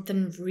be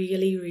something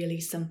really, really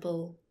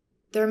simple.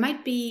 there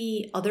might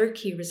be other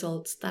key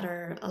results that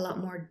are a lot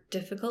more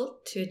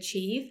difficult to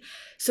achieve.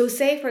 So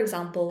say, for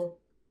example,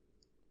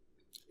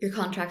 your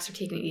contracts are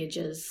taking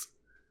ages,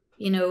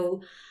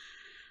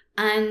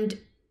 and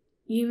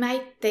you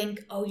might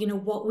think, oh,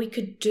 what we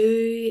could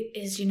do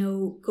is,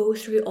 go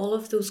through all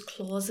of those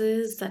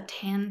clauses that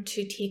tend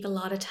to take a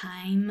lot of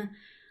time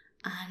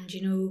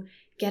and,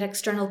 get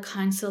external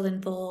counsel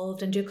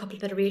involved and do a couple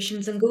of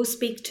iterations and go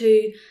speak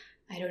to,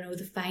 I don't know,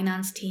 the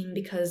finance team,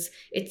 because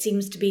it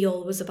seems to be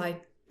always about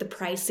the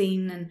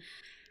pricing, and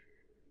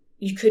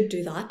you could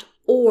do that.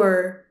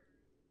 Or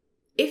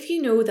if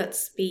you know that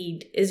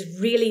speed is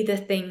really the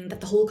thing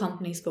that the whole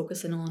company's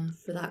focusing on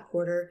for that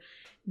quarter,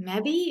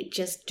 maybe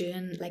just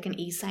doing like an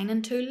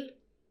e-signing tool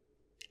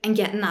and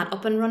getting that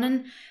up and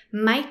running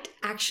might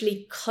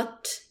actually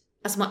cut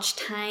as much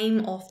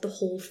time off the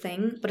whole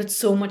thing, but it's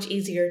so much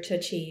easier to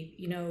achieve.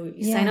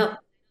 You sign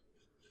up,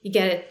 you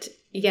get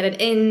it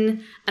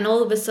in, and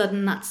all of a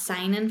sudden that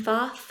sign-in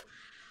faff.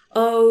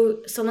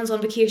 Oh, someone's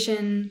on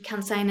vacation,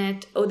 can't sign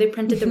it. Oh, they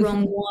printed the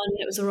wrong one,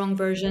 it was the wrong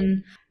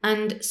version.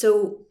 And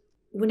so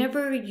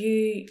whenever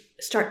you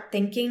start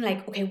thinking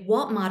like, okay,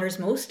 what matters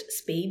most?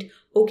 Speed.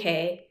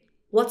 Okay,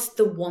 what's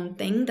the one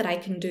thing that I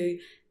can do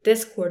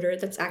this quarter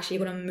that's actually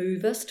going to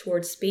move us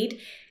towards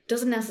speed?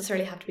 Doesn't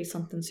necessarily have to be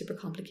something super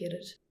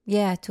complicated.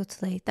 Yeah,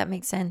 totally. That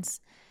makes sense.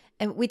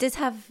 And we did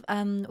have,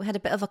 we had a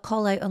bit of a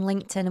call out on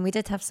LinkedIn, and we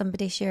did have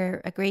somebody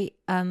share a great,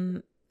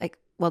 not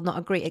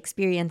a great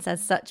experience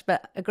as such,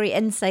 but a great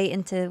insight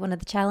into one of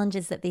the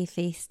challenges that they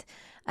faced.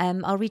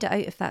 I'll read it out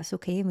if that's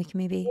okay, and we can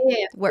maybe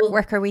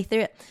work our way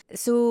through it.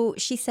 So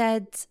she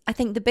said, I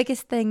think the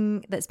biggest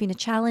thing that's been a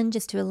challenge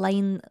is to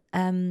align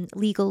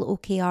legal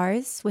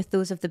OKRs with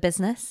those of the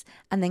business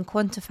and then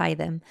quantify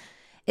them.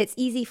 It's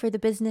easy for the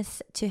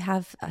business to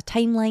have a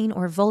timeline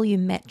or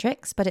volume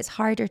metrics, but it's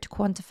harder to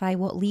quantify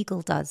what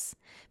legal does.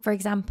 For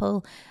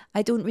example,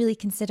 I don't really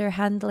consider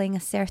handling a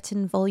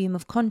certain volume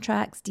of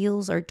contracts,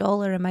 deals, or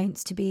dollar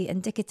amounts to be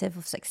indicative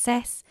of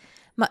success.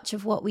 Much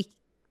of what we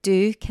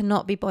do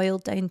cannot be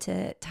boiled down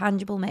to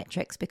tangible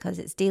metrics because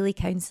it's daily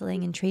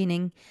counselling and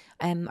training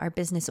our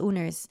business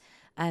owners.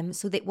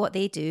 So that what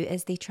they do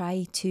is they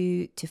try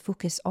to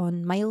focus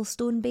on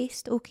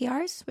milestone-based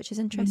OKRs, which is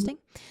interesting.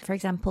 Mm-hmm. For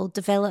example,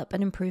 develop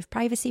and improve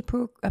privacy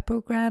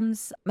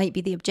programs might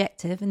be the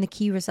objective, and the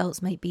key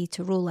results might be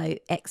to roll out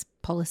X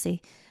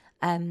policy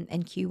in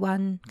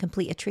Q1,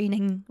 complete a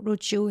training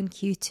roadshow in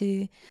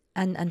Q2,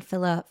 and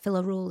fill a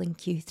role in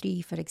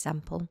Q3, for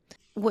example.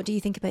 What do you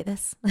think about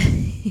this?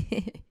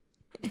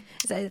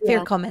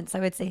 Fair comments, I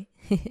would say.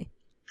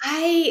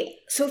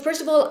 So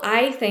first of all,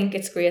 I think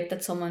it's great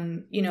that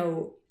someone,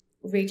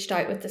 reached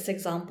out with this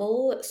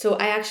example. So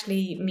I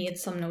actually made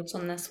some notes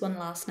on this one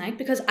last night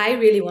because I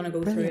really want to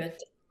go through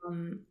it.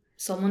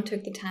 Someone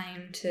took the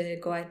time to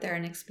go out there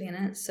and explain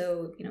it.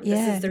 So,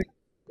 this is the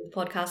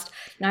podcast.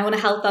 Now I want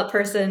to help that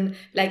person.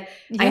 Like,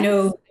 yes. I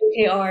know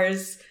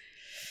OKRs,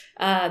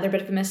 they're a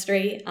bit of a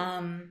mystery.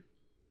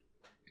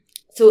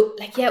 So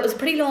it was a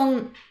pretty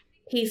long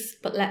piece,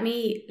 but let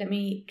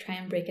me try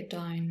and break it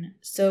down.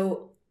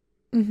 So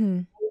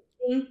I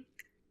think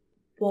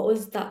what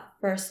was that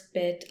first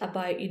bit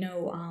about,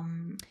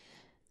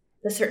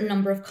 the certain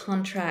number of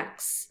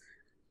contracts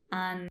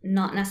and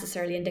not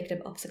necessarily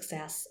indicative of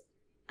success.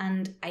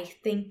 And I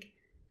think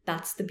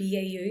that's the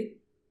BAU.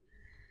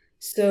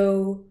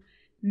 So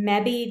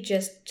maybe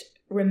just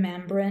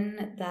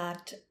remembering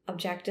that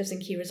objectives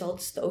and key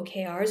results, the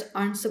OKRs,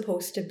 aren't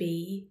supposed to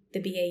be the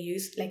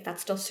BAUs. Like, that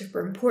stuff's super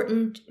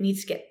important,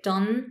 needs to get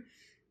done.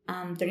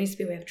 There needs to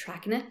be a way of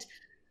tracking it.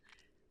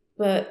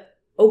 But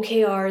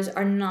OKRs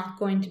are not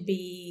going to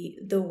be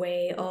the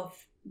way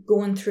of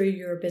going through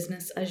your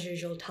business as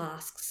usual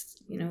tasks.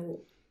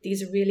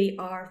 These really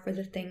are for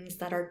the things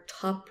that are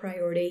top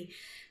priority,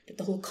 that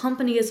the whole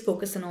company is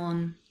focusing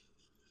on,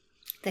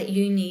 that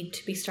you need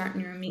to be starting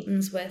your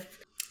meetings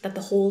with, that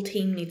the whole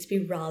team needs to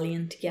be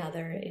rallying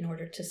together in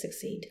order to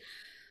succeed.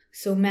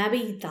 So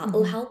maybe that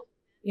will help,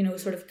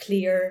 sort of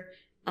clear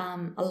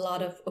a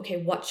lot of,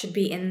 okay, what should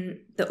be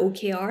in the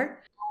OKR.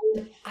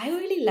 I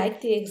really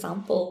like the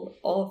example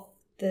of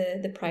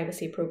the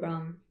privacy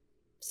program.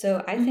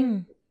 So I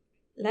think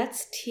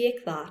let's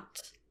take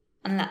that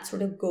and let's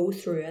sort of go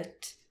through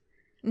it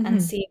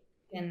and see if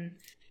we can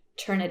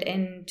turn it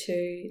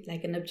into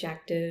like an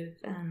objective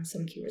and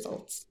some key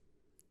results.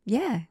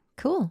 Yeah,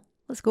 cool.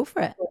 Let's go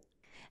for it.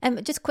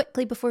 Just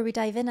quickly before we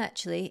dive in,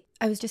 actually,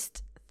 I was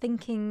just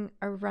thinking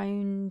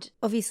around,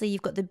 obviously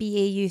you've got the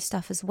BAU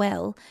stuff as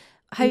well.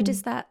 How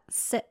does that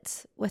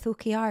sit with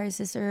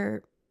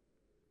OKRs?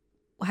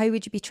 How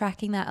would you be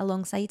tracking that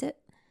alongside it?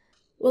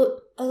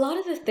 Well, a lot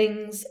of the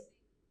things,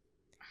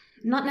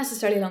 not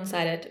necessarily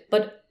alongside it,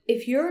 but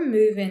if you're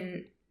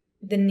moving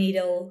the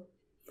needle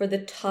for the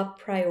top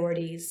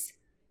priorities,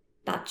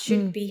 that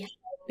should be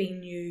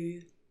helping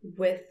you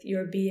with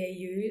your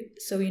BAU.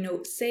 So,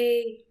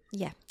 say...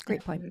 Yeah,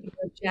 great point. Your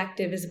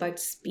objective is about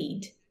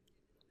speed.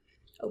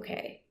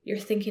 Okay, you're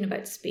thinking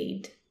about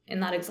speed in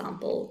that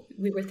example,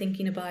 we were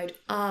thinking about,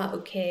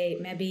 okay,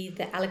 maybe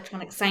the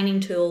electronic signing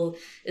tool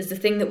is the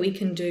thing that we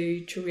can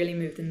do to really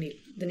move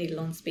the needle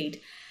on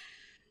speed.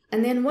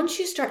 And then once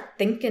you start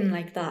thinking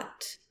like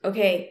that,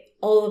 okay,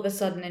 all of a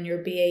sudden in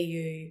your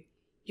BAU,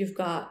 you've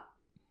got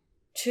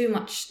too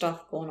much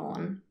stuff going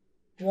on.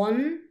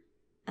 One,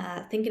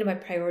 thinking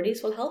about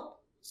priorities will help.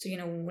 So,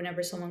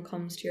 whenever someone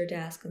comes to your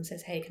desk and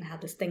says, hey, can I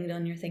have this thing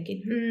done? You're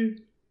thinking,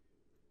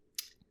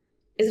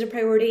 is it a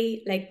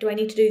priority? Like, do I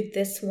need to do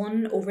this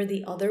one over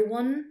the other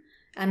one?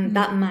 And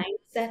that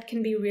mindset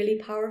can be really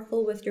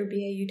powerful with your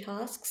BAU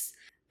tasks.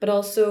 But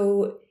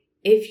also,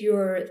 if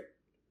you're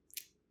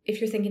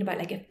thinking about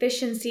like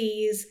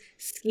efficiencies,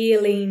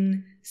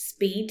 scaling,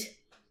 speed,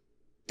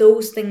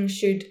 those things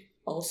should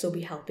also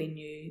be helping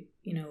you,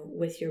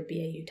 with your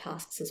BAU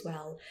tasks as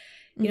well.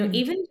 Even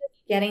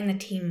just getting the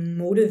team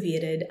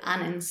motivated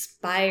and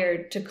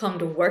inspired to come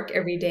to work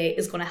every day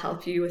is going to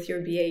help you with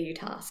your BAU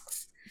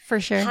tasks. For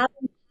sure.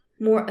 Having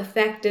more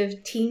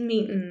effective team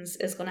meetings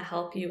is going to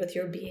help you with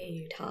your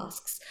BAU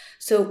tasks.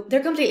 So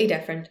they're completely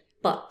different.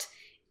 But,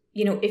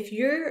 if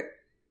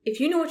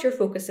you know what your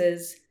focus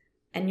is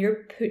and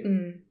you're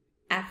putting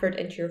effort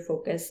into your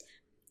focus,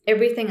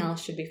 everything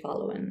else should be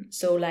following.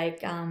 So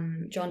like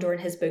John Doerr in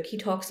his book, he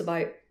talks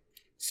about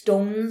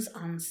stones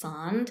and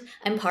sand.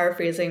 I'm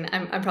paraphrasing.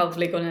 I'm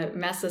probably going to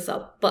mess this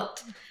up.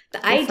 But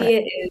the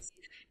idea is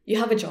you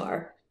have a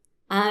jar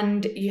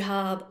and you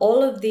have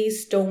all of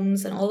these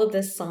stones and all of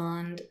this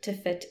sand to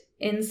fit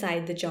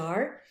inside the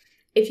jar.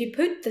 If you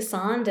put the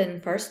sand in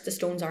first, the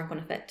stones aren't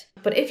going to fit.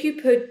 But if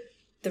you put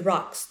the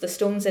rocks, the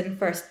stones in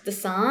first, the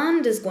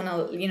sand is going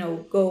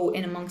to, go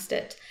in amongst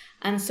it.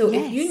 And so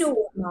if you know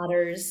what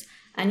matters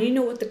and you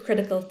know what the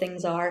critical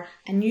things are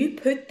and you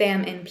put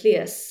them in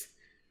place,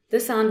 the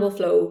sand will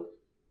flow.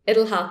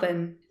 It'll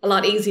happen a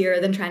lot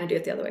easier than trying to do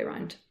it the other way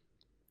around.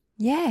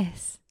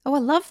 Yes. Oh, I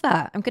love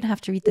that. I'm going to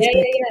have to read this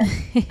book.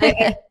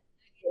 Yeah.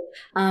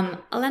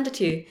 I'll lend it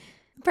to you.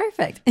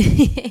 Perfect.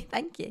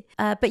 Thank you.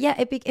 But yeah,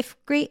 it'd be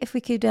great if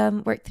we could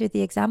work through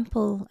the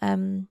example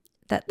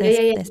that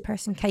this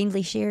person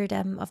kindly shared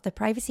of the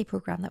privacy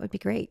program. That would be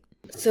great.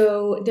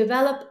 So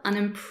develop and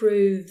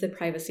improve the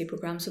privacy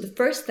program. So the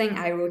first thing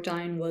I wrote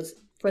down was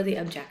for the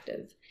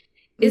objective.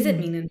 Is it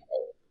meaningful?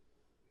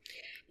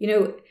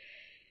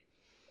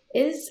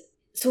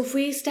 So if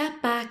we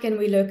step back and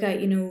we look at,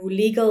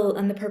 legal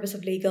and the purpose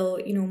of legal,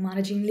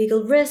 managing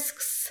legal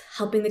risks,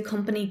 helping the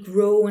company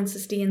grow and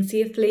sustain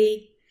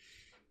safely.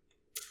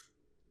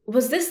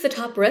 Was this the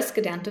top risk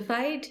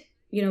identified?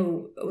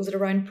 Was it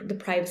around the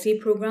privacy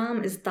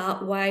program? Is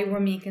that why we're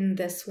making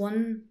this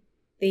one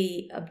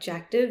the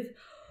objective?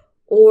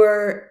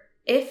 Or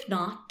if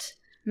not,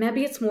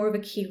 maybe it's more of a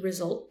key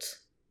result.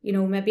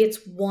 Maybe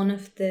it's one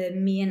of the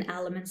main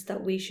elements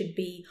that we should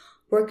be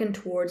working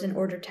towards in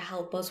order to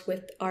help us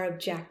with our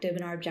objective.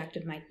 And our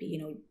objective might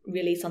be,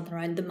 really something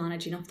around the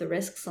managing of the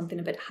risks, something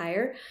a bit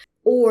higher.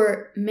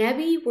 Or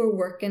maybe we're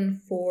working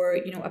for,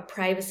 a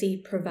privacy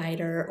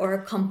provider or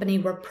a company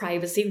where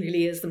privacy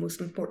really is the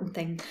most important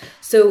thing.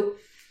 So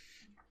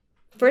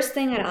first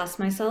thing I'd ask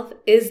myself,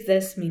 is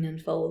this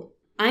meaningful?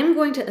 I'm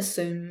going to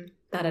assume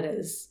that it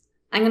is.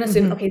 I'm going to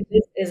assume, okay,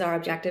 this is our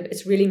objective.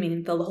 It's really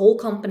meaningful. The whole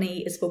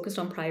company is focused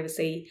on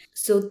privacy.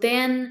 So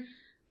then,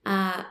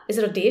 is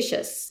it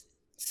audacious?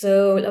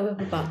 So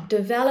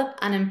develop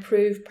and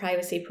improve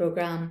privacy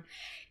program.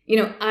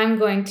 I'm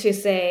going to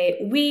say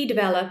we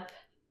develop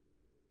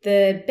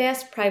the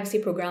best privacy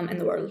program in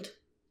the world.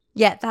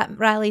 Yeah, that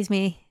rallies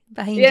me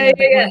behind you.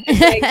 Yeah.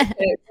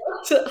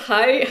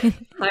 How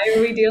are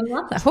we doing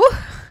that?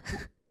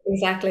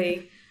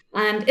 Exactly.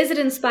 And is it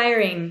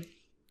inspiring?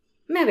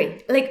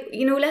 Maybe.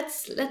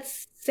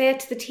 Let's say it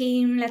to the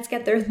team. Let's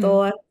get their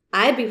thoughts.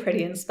 I'd be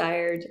pretty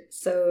inspired.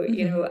 So,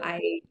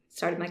 I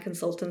started my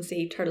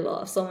consultancy, Turtle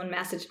Law. Someone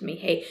messaged me,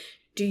 hey,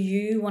 do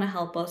you want to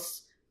help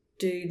us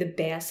do the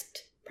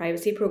best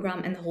privacy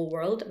program in the whole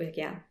world? I'd be like,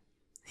 yeah.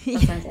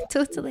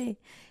 Totally.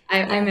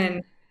 I'm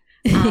in.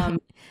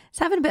 It's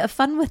having a bit of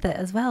fun with it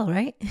as well,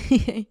 right?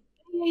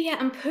 Yeah,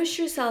 and push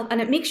yourself. And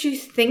it makes you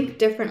think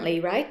differently,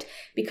 right?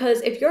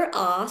 Because if you're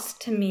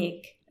asked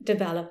to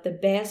develop the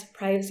best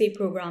privacy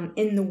program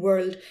in the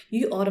world,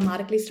 you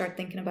automatically start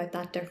thinking about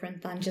that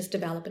different than just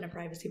developing a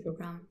privacy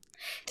program.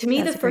 To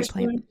me, the first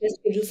one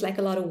just feels like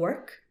a lot of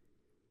work.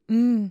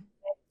 Yeah,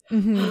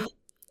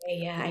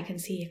 I can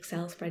see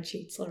Excel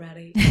spreadsheets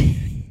already.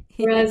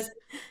 Whereas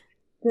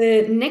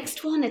the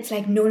next one, it's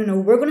like, no,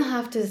 we're going to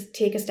have to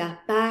take a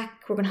step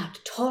back. We're going to have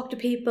to talk to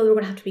people. We're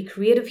going to have to be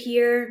creative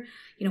here.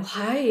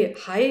 How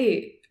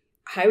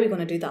are we going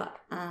to do that?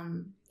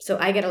 So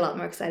I get a lot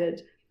more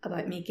excited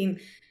about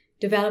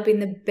developing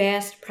the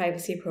best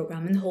privacy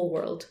program in the whole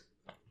world.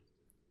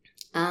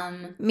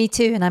 Me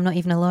too, and I'm not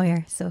even a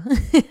lawyer, so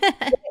we're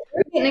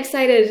getting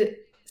excited.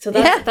 So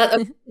that's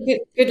a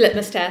good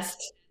litmus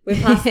test. We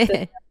passed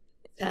the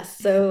test.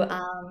 So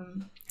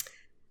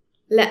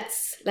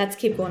let's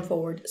keep going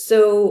forward.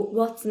 So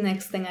what's the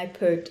next thing I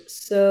put?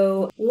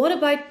 So what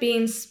about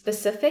being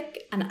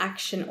specific and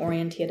action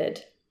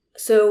orientated?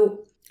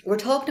 So we're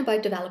talking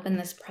about developing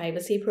this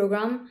privacy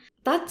program.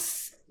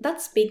 That's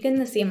speaking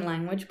the same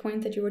language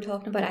point that you were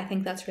talking about. I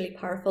think that's really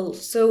powerful.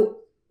 So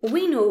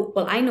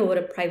I know what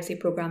a privacy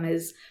program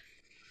is,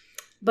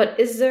 but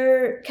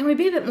can we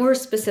be a bit more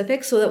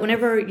specific so that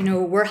whenever,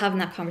 we're having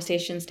that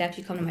conversation, Steph,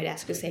 you come to my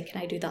desk and say,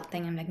 can I do that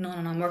thing? I'm like, no,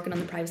 I'm working on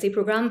the privacy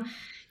program.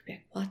 You're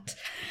like,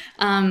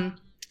 what?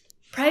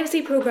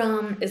 Privacy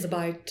program is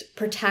about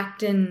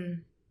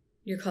protecting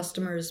your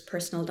customers'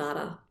 personal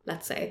data,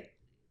 let's say.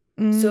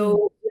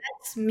 So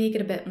let's make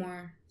it a bit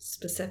more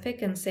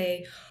specific and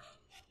say,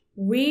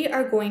 we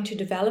are going to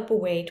develop a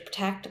way to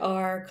protect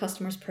our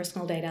customers'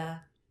 personal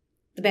data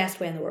the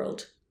best way in the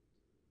world.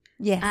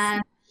 Yes.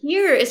 And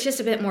here it's just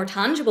a bit more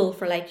tangible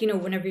for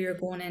whenever you're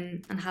going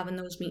in and having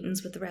those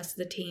meetings with the rest of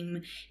the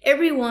team,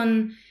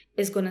 everyone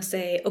is going to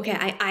say, okay,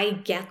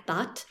 I get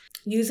that.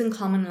 Using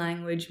common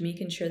language,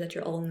 making sure that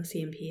you're all on the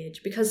same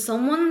page, because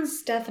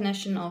someone's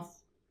definition of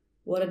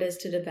what it is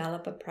to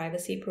develop a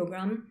privacy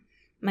program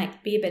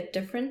might be a bit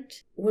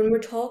different. When we're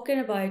talking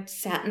about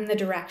setting the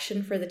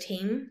direction for the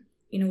team,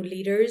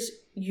 leaders,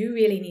 you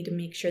really need to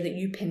make sure that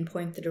you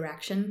pinpoint the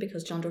direction,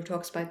 because John Doe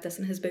talks about this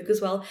in his book as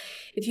well.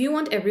 If you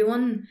want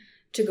everyone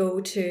to go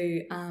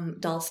to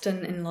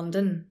Dalston in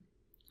London,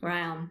 where I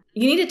am,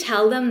 you need to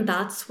tell them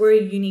that's where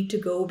you need to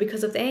go,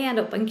 because if they end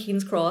up in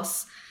King's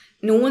Cross,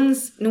 no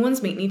one's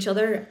meeting each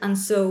other. And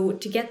so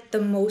to get the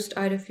most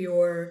out of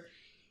your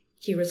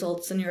key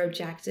results and your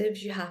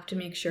objectives, you have to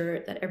make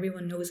sure that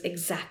everyone knows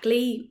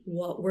exactly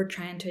what we're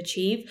trying to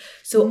achieve.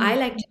 So I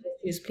like to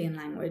use plain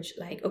language,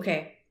 like,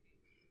 okay,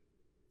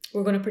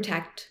 we're going to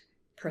protect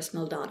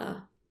personal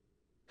data.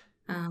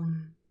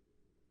 And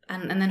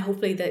then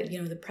hopefully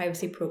the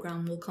privacy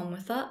program will come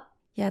with that.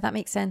 Yeah, that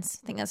makes sense.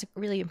 I think that's a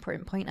really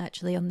important point,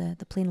 actually, on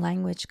the plain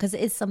language, because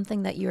it is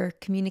something that you're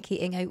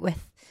communicating out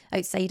with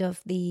outside of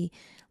the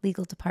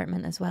legal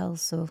department as well.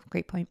 So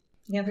great point.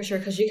 Yeah, for sure,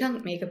 because you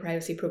can't make a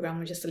privacy program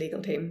with just a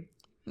legal team.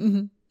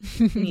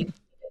 Mm-hmm. You need to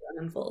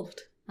get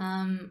involved.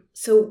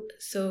 So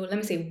let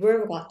me see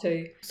where we got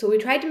to. So we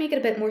tried to make it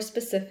a bit more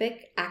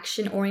specific,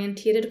 action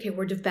orientated. Okay,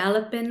 we're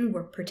developing,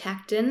 we're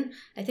protecting.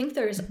 I think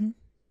there's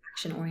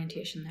action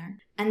orientation there.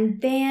 And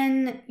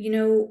then,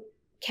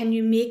 can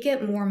you make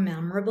it more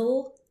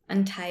memorable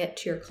and tie it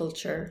to your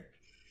culture?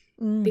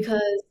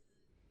 Because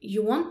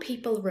you want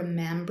people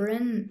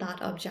remembering that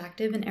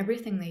objective in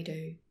everything they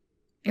do.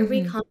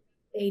 Every content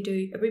they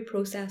do, every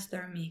process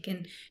they're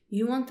making,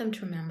 you want them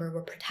to remember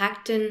we're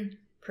protecting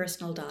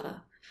personal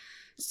data.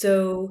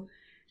 So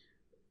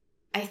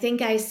I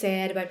think I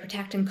said about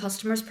protecting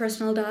customers'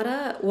 personal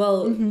data.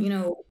 Well,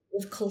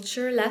 with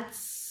culture,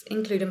 let's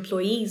include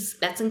employees.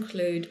 Let's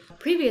include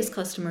previous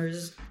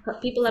customers,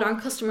 people that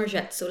aren't customers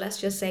yet. So let's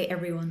just say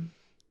everyone.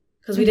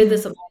 Because we did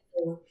this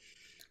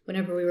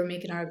whenever we were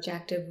making our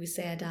objective. We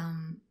said,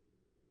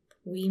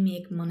 we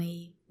make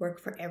money work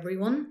for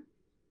everyone.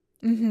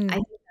 I think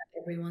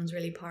that everyone's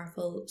really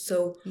powerful.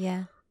 So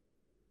yeah.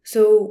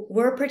 So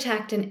we're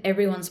protecting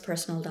everyone's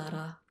personal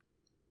data.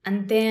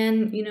 And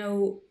then,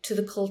 to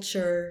the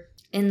culture,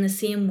 in the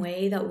same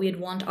way that we'd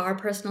want our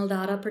personal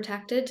data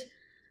protected.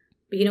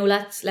 But,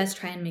 let's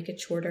try and make it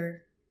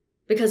shorter.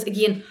 Because,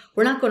 again,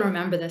 we're not going to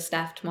remember this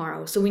stuff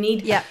tomorrow. So we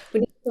need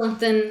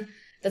something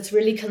that's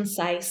really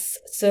concise.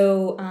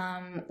 So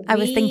I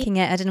was thinking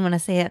it. I didn't want to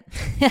say it.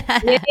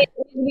 Yeah,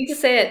 you need to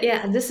say it.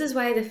 Yeah, and this is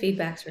why the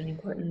feedback's really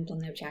important on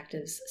the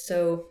objectives.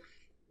 So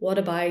what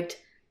about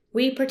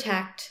we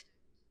protect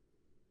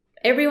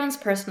everyone's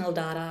personal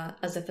data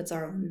as if it's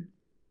our own?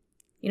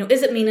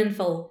 Is it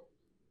meaningful?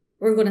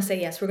 We're going to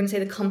say yes. We're going to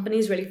say the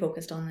company's really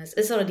focused on this.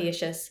 Is it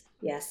audacious?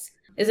 Yes.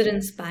 Is it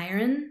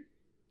inspiring?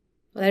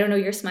 Well, I don't know.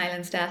 You're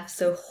smiling, Steph.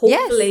 So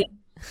hopefully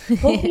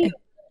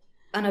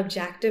an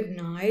objective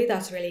now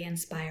that's really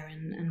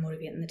inspiring and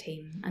motivating the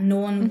team and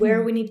knowing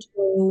where we need to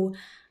go.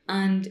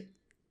 And,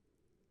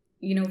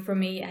 for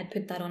me, I'd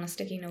put that on a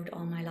sticky note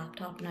on my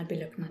laptop and I'd be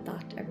looking at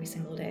that every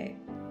single day.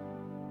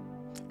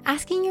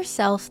 Asking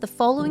yourself the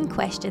following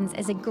questions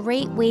is a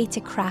great way to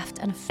craft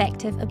an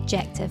effective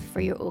objective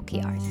for your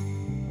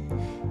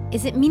OKRs.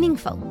 Is it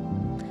meaningful?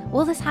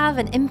 Will this have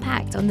an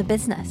impact on the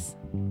business?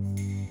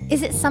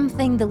 Is it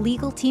something the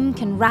legal team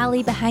can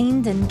rally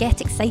behind and get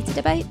excited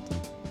about?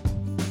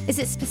 Is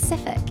it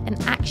specific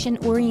and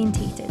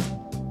action-orientated?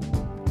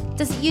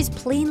 Does it use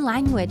plain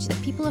language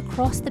that people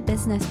across the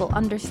business will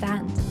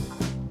understand?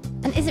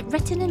 And is it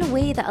written in a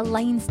way that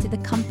aligns to the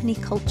company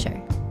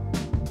culture?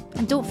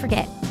 And don't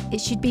forget, it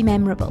should be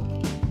memorable.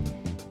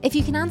 If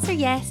you can answer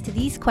yes to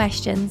these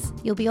questions,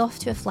 you'll be off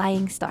to a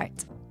flying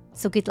start.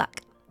 So good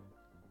luck.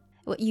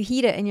 Well, you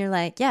hear it and you're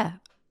like, yeah,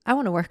 I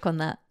want to work on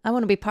that. I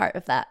want to be part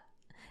of that.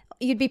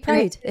 You'd be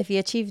proud if you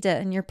achieved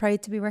it and you're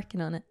proud to be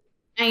working on it.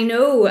 I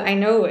know.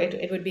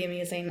 It would be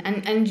amazing.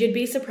 And you'd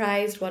be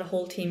surprised what a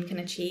whole team can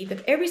achieve.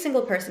 If every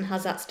single person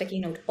has that sticky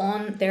note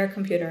on their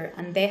computer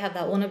and they have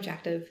that one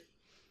objective,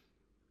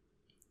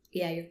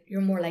 yeah,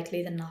 you're more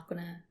likely than not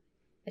going to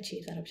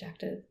achieve that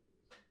objective.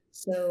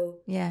 So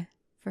yeah,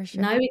 for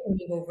sure. Now we can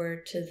move over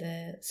to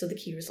the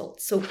key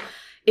results. So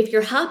if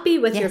you're happy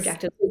with your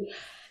objective,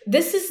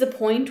 this is the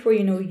point where,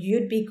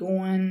 you'd be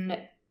going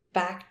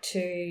back to,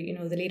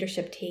 the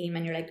leadership team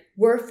and you're like,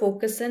 we're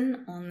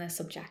focusing on this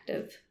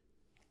objective.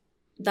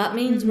 That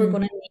means we're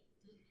going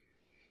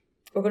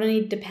to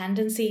need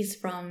dependencies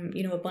from,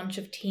 a bunch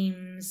of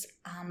teams.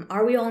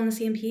 Are we all on the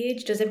same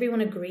page? Does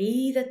everyone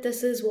agree that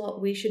this is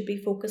what we should be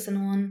focusing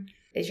on?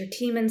 Is your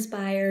team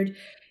inspired?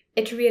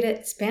 Iterate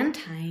it, spend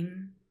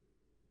time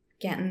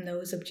getting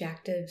those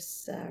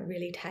objectives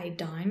really tied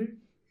down.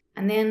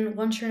 And then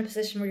once you're in a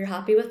position where you're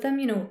happy with them,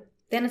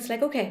 then it's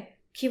like, okay,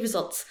 key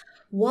results.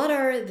 What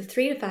are the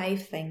 3 to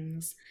 5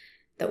 things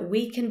that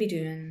we can be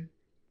doing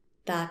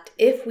that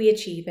if we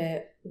achieve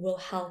it will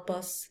help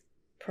us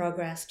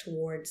progress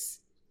towards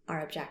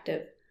our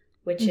objective,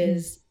 which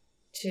is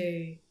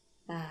to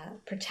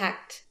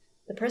protect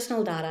the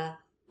personal data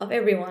of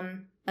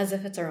everyone as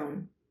if it's our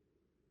own.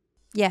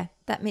 Yeah,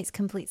 that makes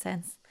complete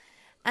sense.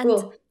 And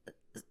cool.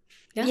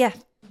 Yeah,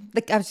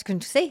 I was just going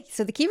to say,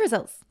 so the key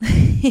results.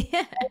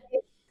 Yeah.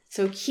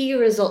 So key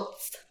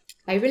results.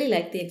 I really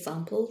like the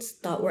examples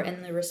that were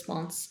in the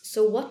response.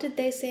 So what did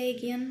they say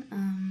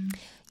again?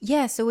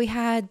 Yeah, so we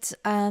had,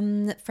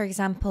 for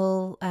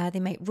example, they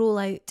might roll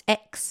out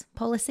X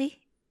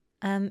policy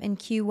in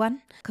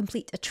Q1,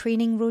 complete a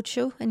training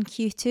roadshow in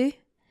Q2,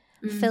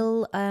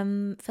 fill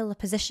a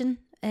position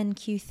in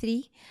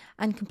Q3,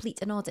 and complete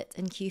an audit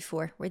in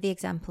Q4 were the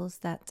examples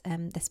that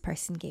this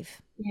person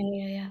gave.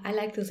 Yeah. I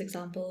like those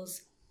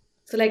examples.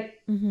 So I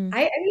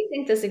really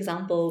think this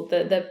example,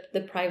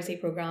 the privacy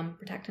program,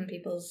 protecting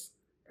people's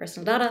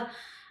personal data,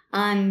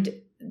 and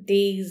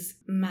these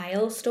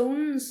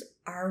milestones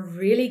are a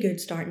really good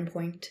starting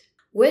point.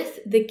 With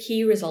the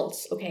key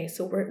results, okay,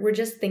 so we're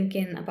just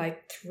thinking about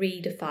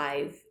 3 to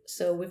 5.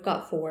 So we've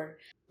got 4.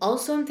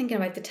 Also, I'm thinking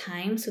about the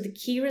time. So the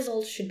key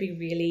results should be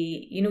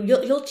really,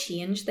 you'll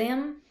change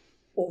them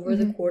over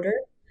the quarter.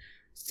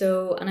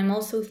 So, and I'm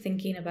also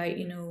thinking about,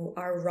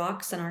 our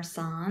rocks and our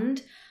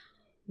sand.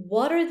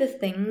 What are the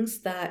things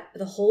that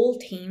the whole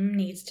team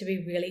needs to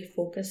be really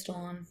focused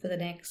on for the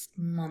next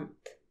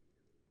month?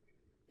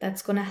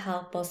 That's going to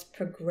help us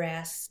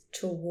progress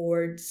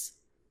towards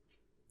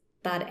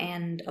that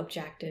end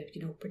objective,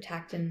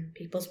 protecting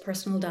people's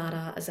personal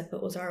data as if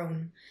it was our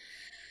own.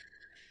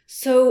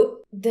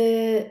 So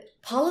the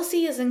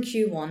policy is in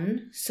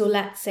Q1. So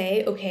let's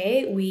say,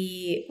 okay,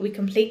 we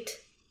complete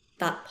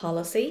that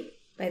policy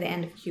by the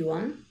end of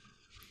Q1.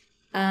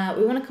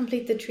 We want to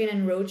complete the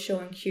training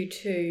roadshow in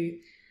Q2.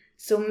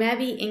 So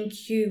maybe in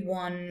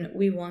Q1,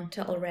 we want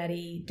to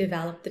already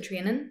develop the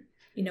training,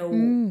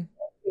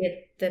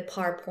 create the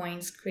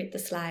PowerPoints, create the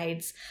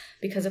slides.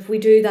 Because if we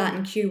do that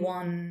in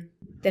Q1,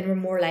 then we're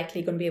more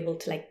likely going to be able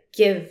to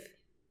give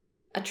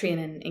a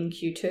training in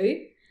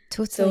Q2.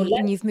 Totally, so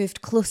and you've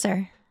moved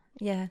closer.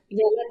 Yeah.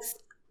 Yeah,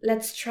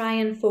 let's try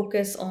and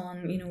focus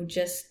on,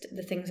 just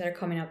the things that are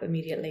coming up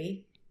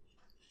immediately.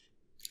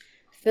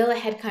 Fill a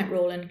headcount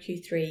role in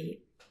Q3.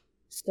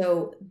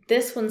 So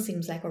this one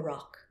seems like a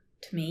rock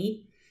to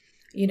me.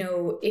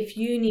 If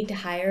you need to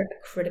hire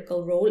a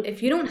critical role,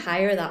 if you don't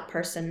hire that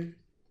person,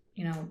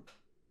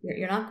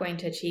 you're not going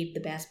to achieve the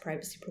best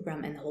privacy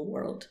program in the whole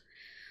world.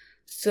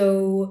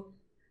 So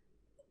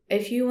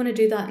if you want to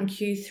do that in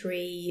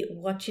Q3,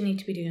 what you need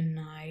to be doing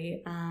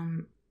now,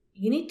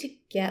 you need to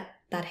get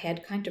that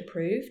headcount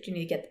approved. You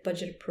need to get the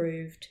budget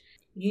approved.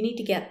 You need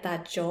to get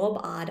that job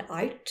ad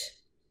out.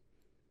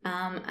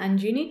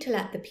 And you need to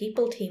let the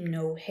people team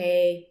know,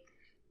 hey,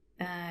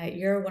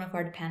 you're one of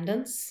our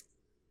dependents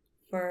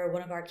for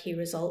one of our key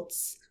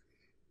results.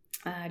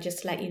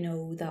 Just to let you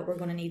know that we're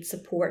going to need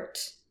support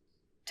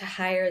to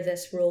hire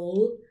this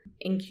role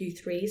in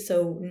Q3.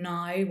 So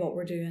now what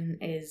we're doing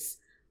is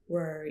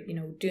we're,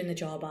 doing the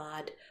job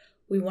ad.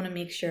 We want to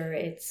make sure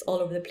it's all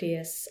over the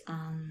place.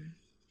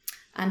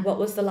 And what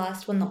was the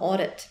last one? The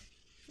audit.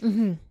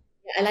 Yeah,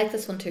 I like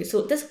this one too.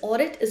 So this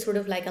audit is sort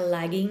of like a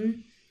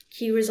lagging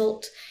key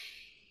result.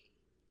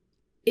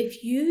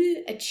 If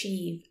you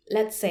achieve,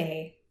 let's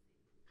say,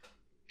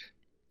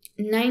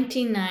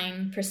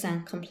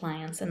 99%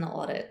 compliance in the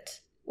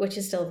audit, which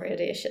is still very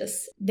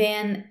audacious,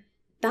 then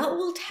that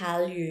will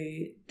tell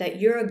you that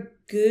you're a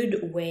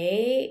good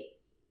way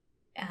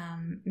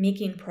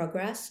making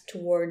progress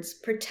towards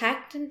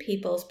protecting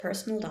people's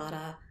personal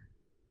data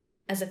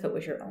as if it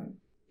was your own.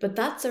 But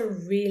that's a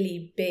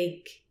really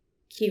big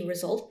key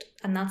result,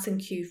 and that's in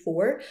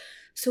Q4.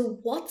 So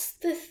what's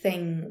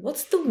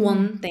the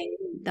one thing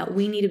that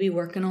we need to be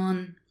working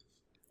on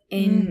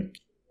in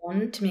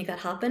Q1 to make that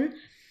happen?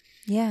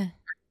 Yeah.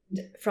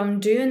 From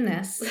doing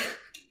this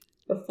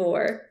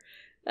before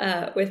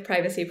with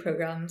privacy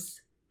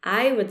programs,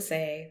 I would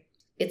say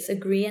it's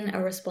agreeing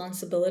a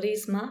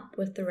responsibilities map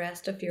with the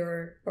rest of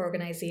your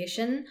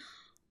organization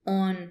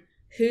on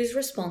who's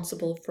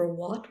responsible for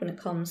what when it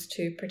comes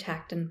to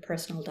protecting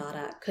personal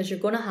data. Because you're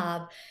going to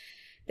have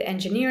the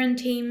engineering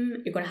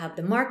team, you're going to have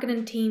the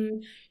marketing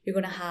team, you're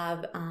going to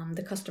have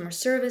the customer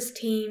service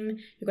team,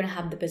 you're going to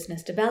have the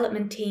business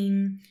development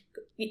team,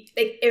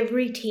 like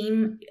every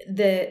team,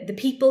 the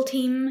people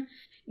team,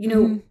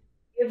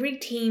 every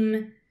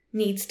team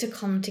needs to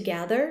come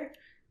together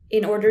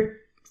in order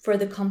for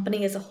the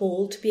company as a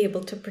whole to be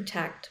able to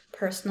protect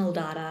personal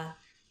data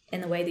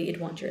in the way that you'd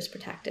want yours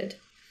protected.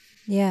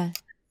 Yeah.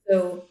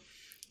 So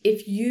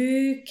if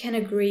you can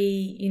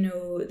agree,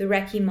 the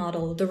Recce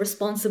model, the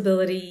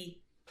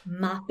responsibility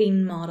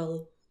mapping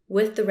model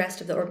with the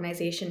rest of the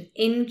organization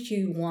in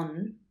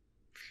Q1,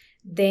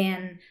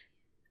 then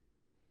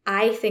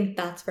I think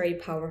that's very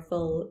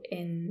powerful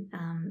in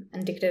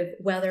indicative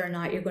whether or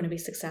not you're going to be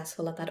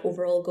successful at that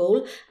overall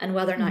goal and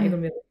whether or not you're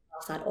going to be able to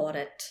pass that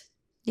audit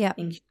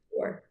in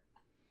Q4.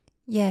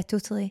 Yeah,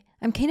 totally.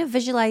 I'm kind of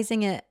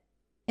visualizing it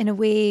in a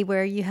way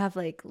where you have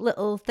like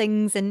little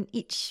things and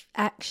each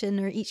action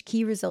or each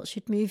key result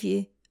should move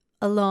you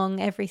along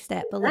every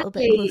step a little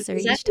bit closer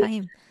each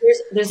time.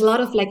 There's a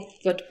lot of like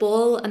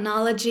football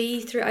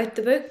analogy throughout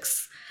the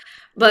books,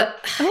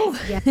 but not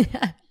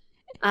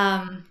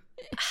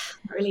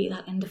really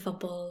that into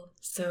football,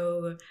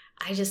 so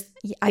I just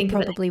I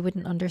probably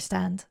wouldn't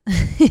understand.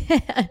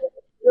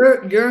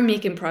 You're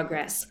making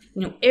progress.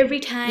 Every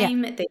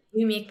time that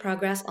you make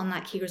progress on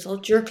that key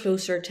result, you're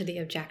closer to the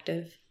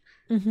objective.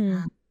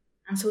 And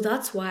so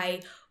that's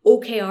why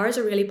OKRs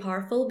are really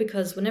powerful,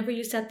 because whenever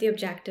you set the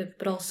objective,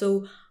 but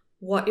also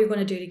what you're going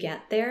to do to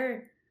get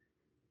there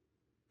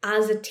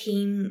as a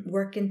team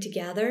working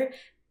together,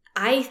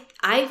 I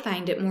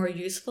find it more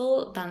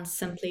useful than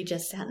simply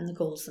just setting the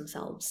goals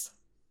themselves.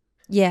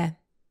 Yeah.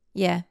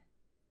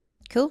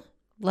 Cool.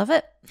 Love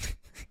it.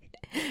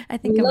 I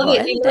think I'm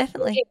bought in,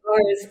 definitely.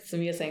 It's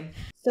amazing.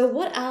 So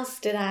what else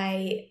did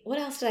I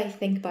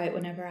think about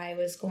whenever I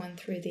was going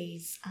through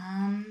these?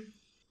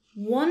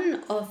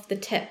 One of the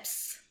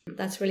tips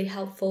that's really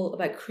helpful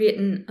about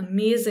creating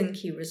amazing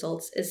key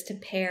results is to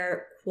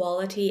pair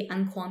quality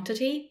and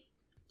quantity.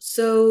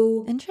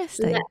 So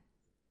interesting.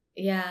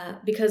 Yeah,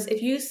 because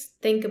if you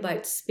think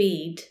about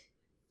speed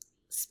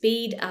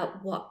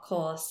at what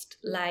cost?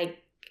 Like,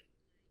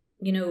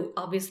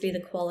 obviously the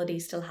quality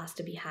still has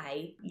to be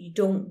high. You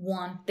don't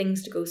want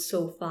things to go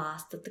so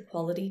fast that the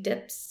quality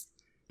dips.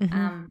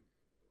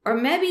 Or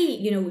maybe,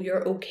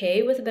 you're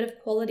okay with a bit of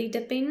quality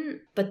dipping,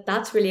 but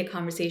that's really a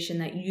conversation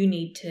that you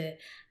need to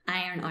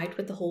iron out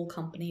with the whole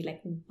company.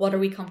 Like, what are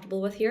we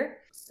comfortable with here?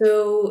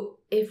 So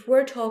if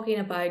we're talking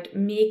about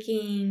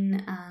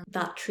making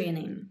that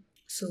training,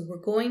 so we're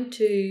going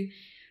to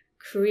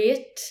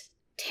create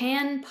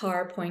 10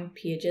 PowerPoint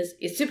pages.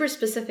 It's super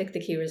specific, the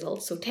key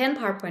results. So 10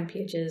 PowerPoint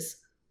pages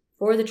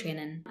for the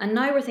training. And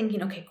now we're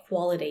thinking, okay,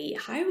 quality.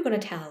 How are we going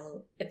to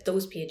tell if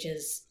those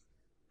pages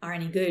are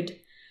any good?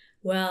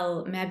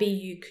 Well, maybe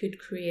you could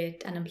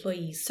create an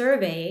employee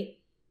survey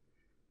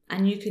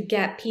and you could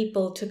get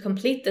people to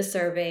complete the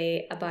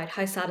survey about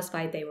how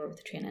satisfied they were with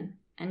the training.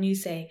 And you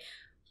say,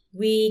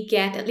 we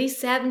get at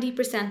least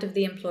 70% of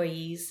the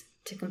employees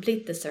to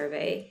complete the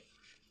survey,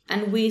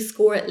 and we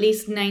score at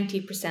least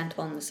 90%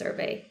 on the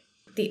survey.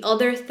 The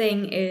other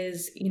thing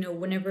is,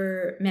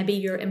 whenever maybe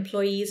your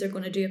employees are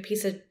going to do a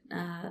piece of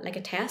like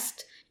a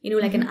test,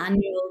 like an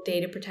annual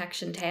data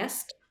protection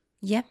test.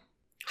 Yeah.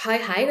 How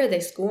high are they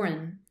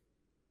scoring?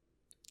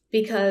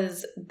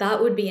 Because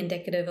that would be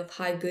indicative of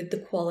how good the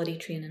quality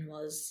training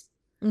was.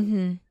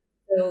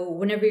 So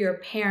whenever you're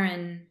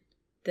pairing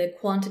the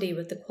quantity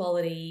with the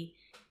quality,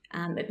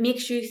 it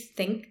makes you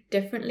think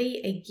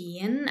differently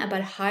again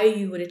about how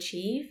you would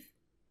achieve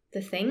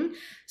the thing.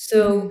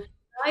 So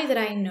now that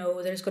I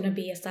know there's going to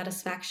be a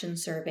satisfaction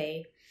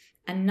survey,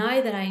 and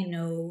now that I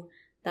know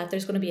that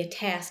there's going to be a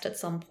test at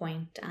some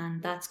point,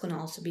 and that's going to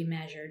also be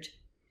measured,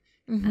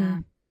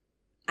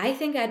 I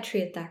think I'd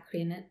treat that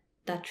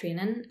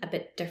training a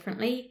bit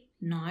differently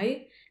now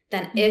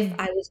than if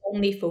I was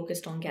only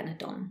focused on getting it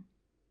done.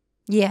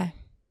 Yeah,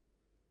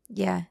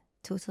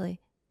 totally.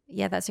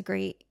 Yeah, that's a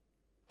great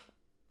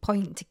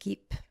point to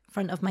keep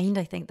front of mind.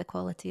 I think the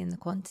quality and the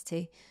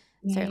quantity.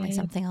 Certainly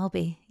something I'll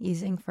be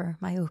using for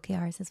my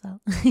OKRs as well.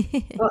 Are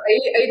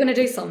you going to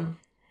do some?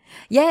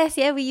 Yes,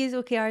 we use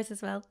OKRs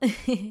as well.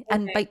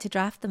 And about to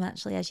draft them,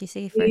 actually, as you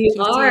say, for you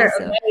Q2. Are,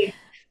 so.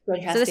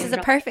 Okay. So this is a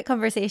perfect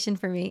conversation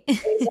for me.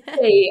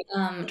 Exactly.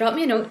 Drop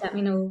me a note, let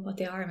me know what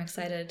they are. I'm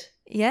excited.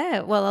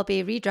 Yeah, well, I'll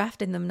be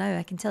redrafting them now,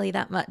 I can tell you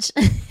that much.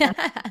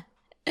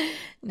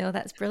 No,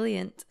 that's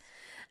brilliant.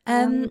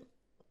 Yeah,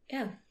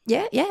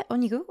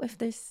 on you go, if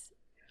there's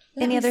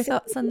any other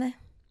thoughts on the...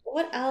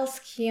 What else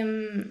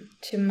came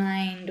to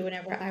mind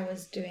whenever I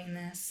was doing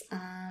this?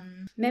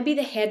 Maybe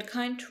the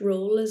headcount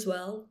role as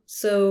well.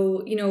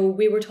 So,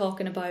 we were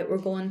talking about we're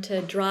going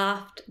to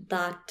draft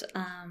that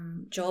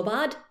job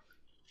ad.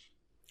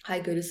 How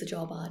good is the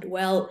job ad?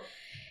 Well,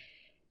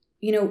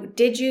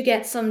 did you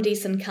get some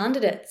decent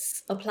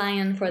candidates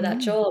applying for that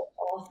job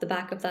off the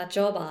back of that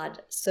job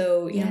ad?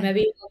 So,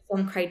 maybe you have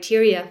some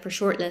criteria for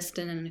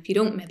shortlisting, and if you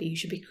don't, maybe you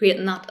should be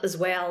creating that as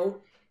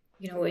well.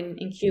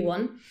 In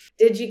Q1,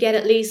 did you get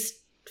at least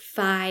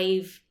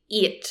 5,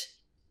 8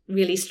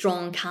 really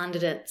strong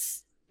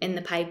candidates in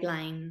the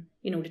pipeline,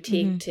 to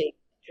take to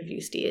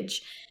interview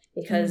stage?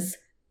 Because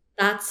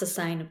that's a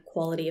sign of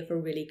quality of a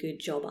really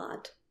good job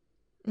ad.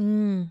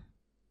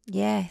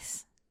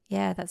 Yes.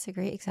 Yeah, that's a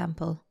great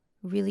example.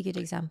 Really good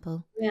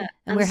example. Yeah.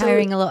 And we're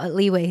hiring a lot at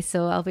Leeway,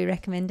 so I'll be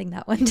recommending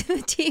that one to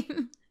the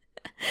team.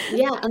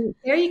 Yeah, and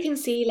there you can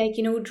see, like,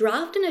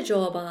 drafting a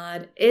job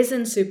ad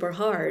isn't super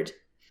hard,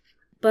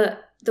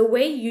 but the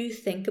way you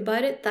think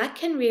about it, that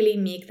can really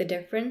make the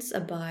difference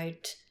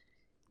about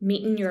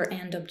meeting your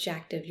end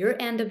objective. Your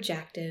end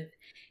objective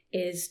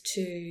is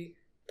to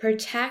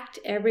protect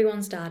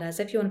everyone's data as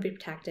if you want to be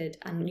protected.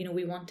 And,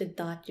 we wanted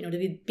that,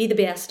 to be the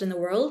best in the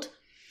world.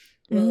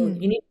 Well,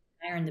 you need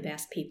to hire the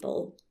best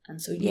people.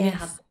 And so you need to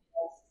have the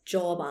best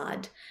job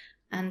ad.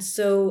 And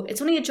so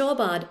it's only a job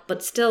ad,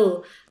 but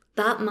still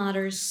that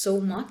matters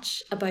so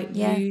much about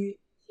you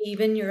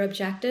achieving your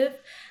objective.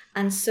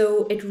 And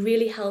so it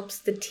really helps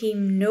the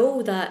team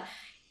know that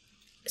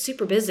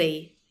super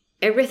busy,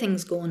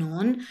 everything's going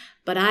on,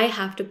 but I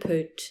have to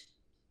put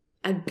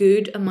a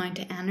good amount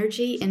of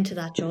energy into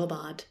that job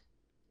ad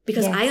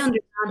because I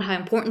understand how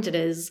important it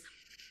is,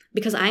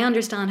 because I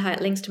understand how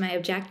it links to my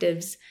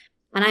objectives,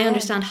 and I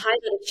understand how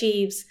that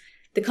achieves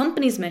the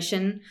company's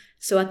mission.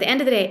 So at the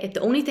end of the day, if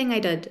the only thing I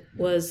did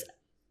was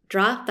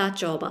draft that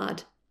job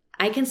ad,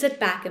 I can sit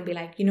back and be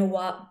like, you know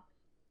what?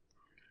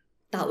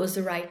 That was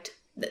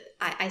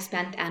I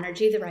spent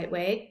energy the right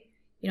way.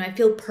 I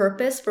feel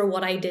purpose for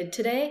what I did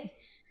today.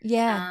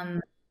 Yeah.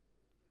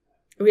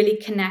 Really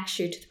connects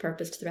you to the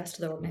purpose to the rest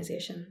of the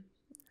organization.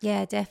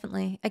 Yeah,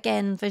 definitely.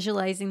 Again,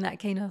 visualizing that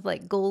kind of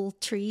like goal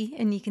tree,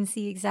 and you can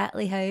see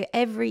exactly how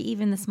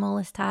even the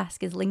smallest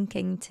task is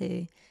linking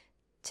to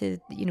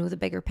the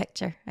bigger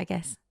picture, I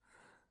guess.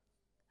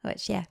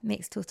 Which,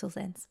 makes total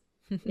sense.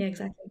 Yeah,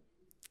 exactly.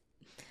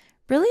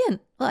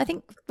 Brilliant. Well, I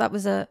think that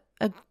was a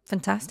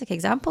fantastic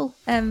example.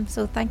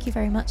 So thank you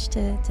very much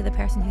to the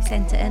person who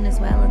sent it in as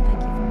well, and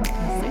thank you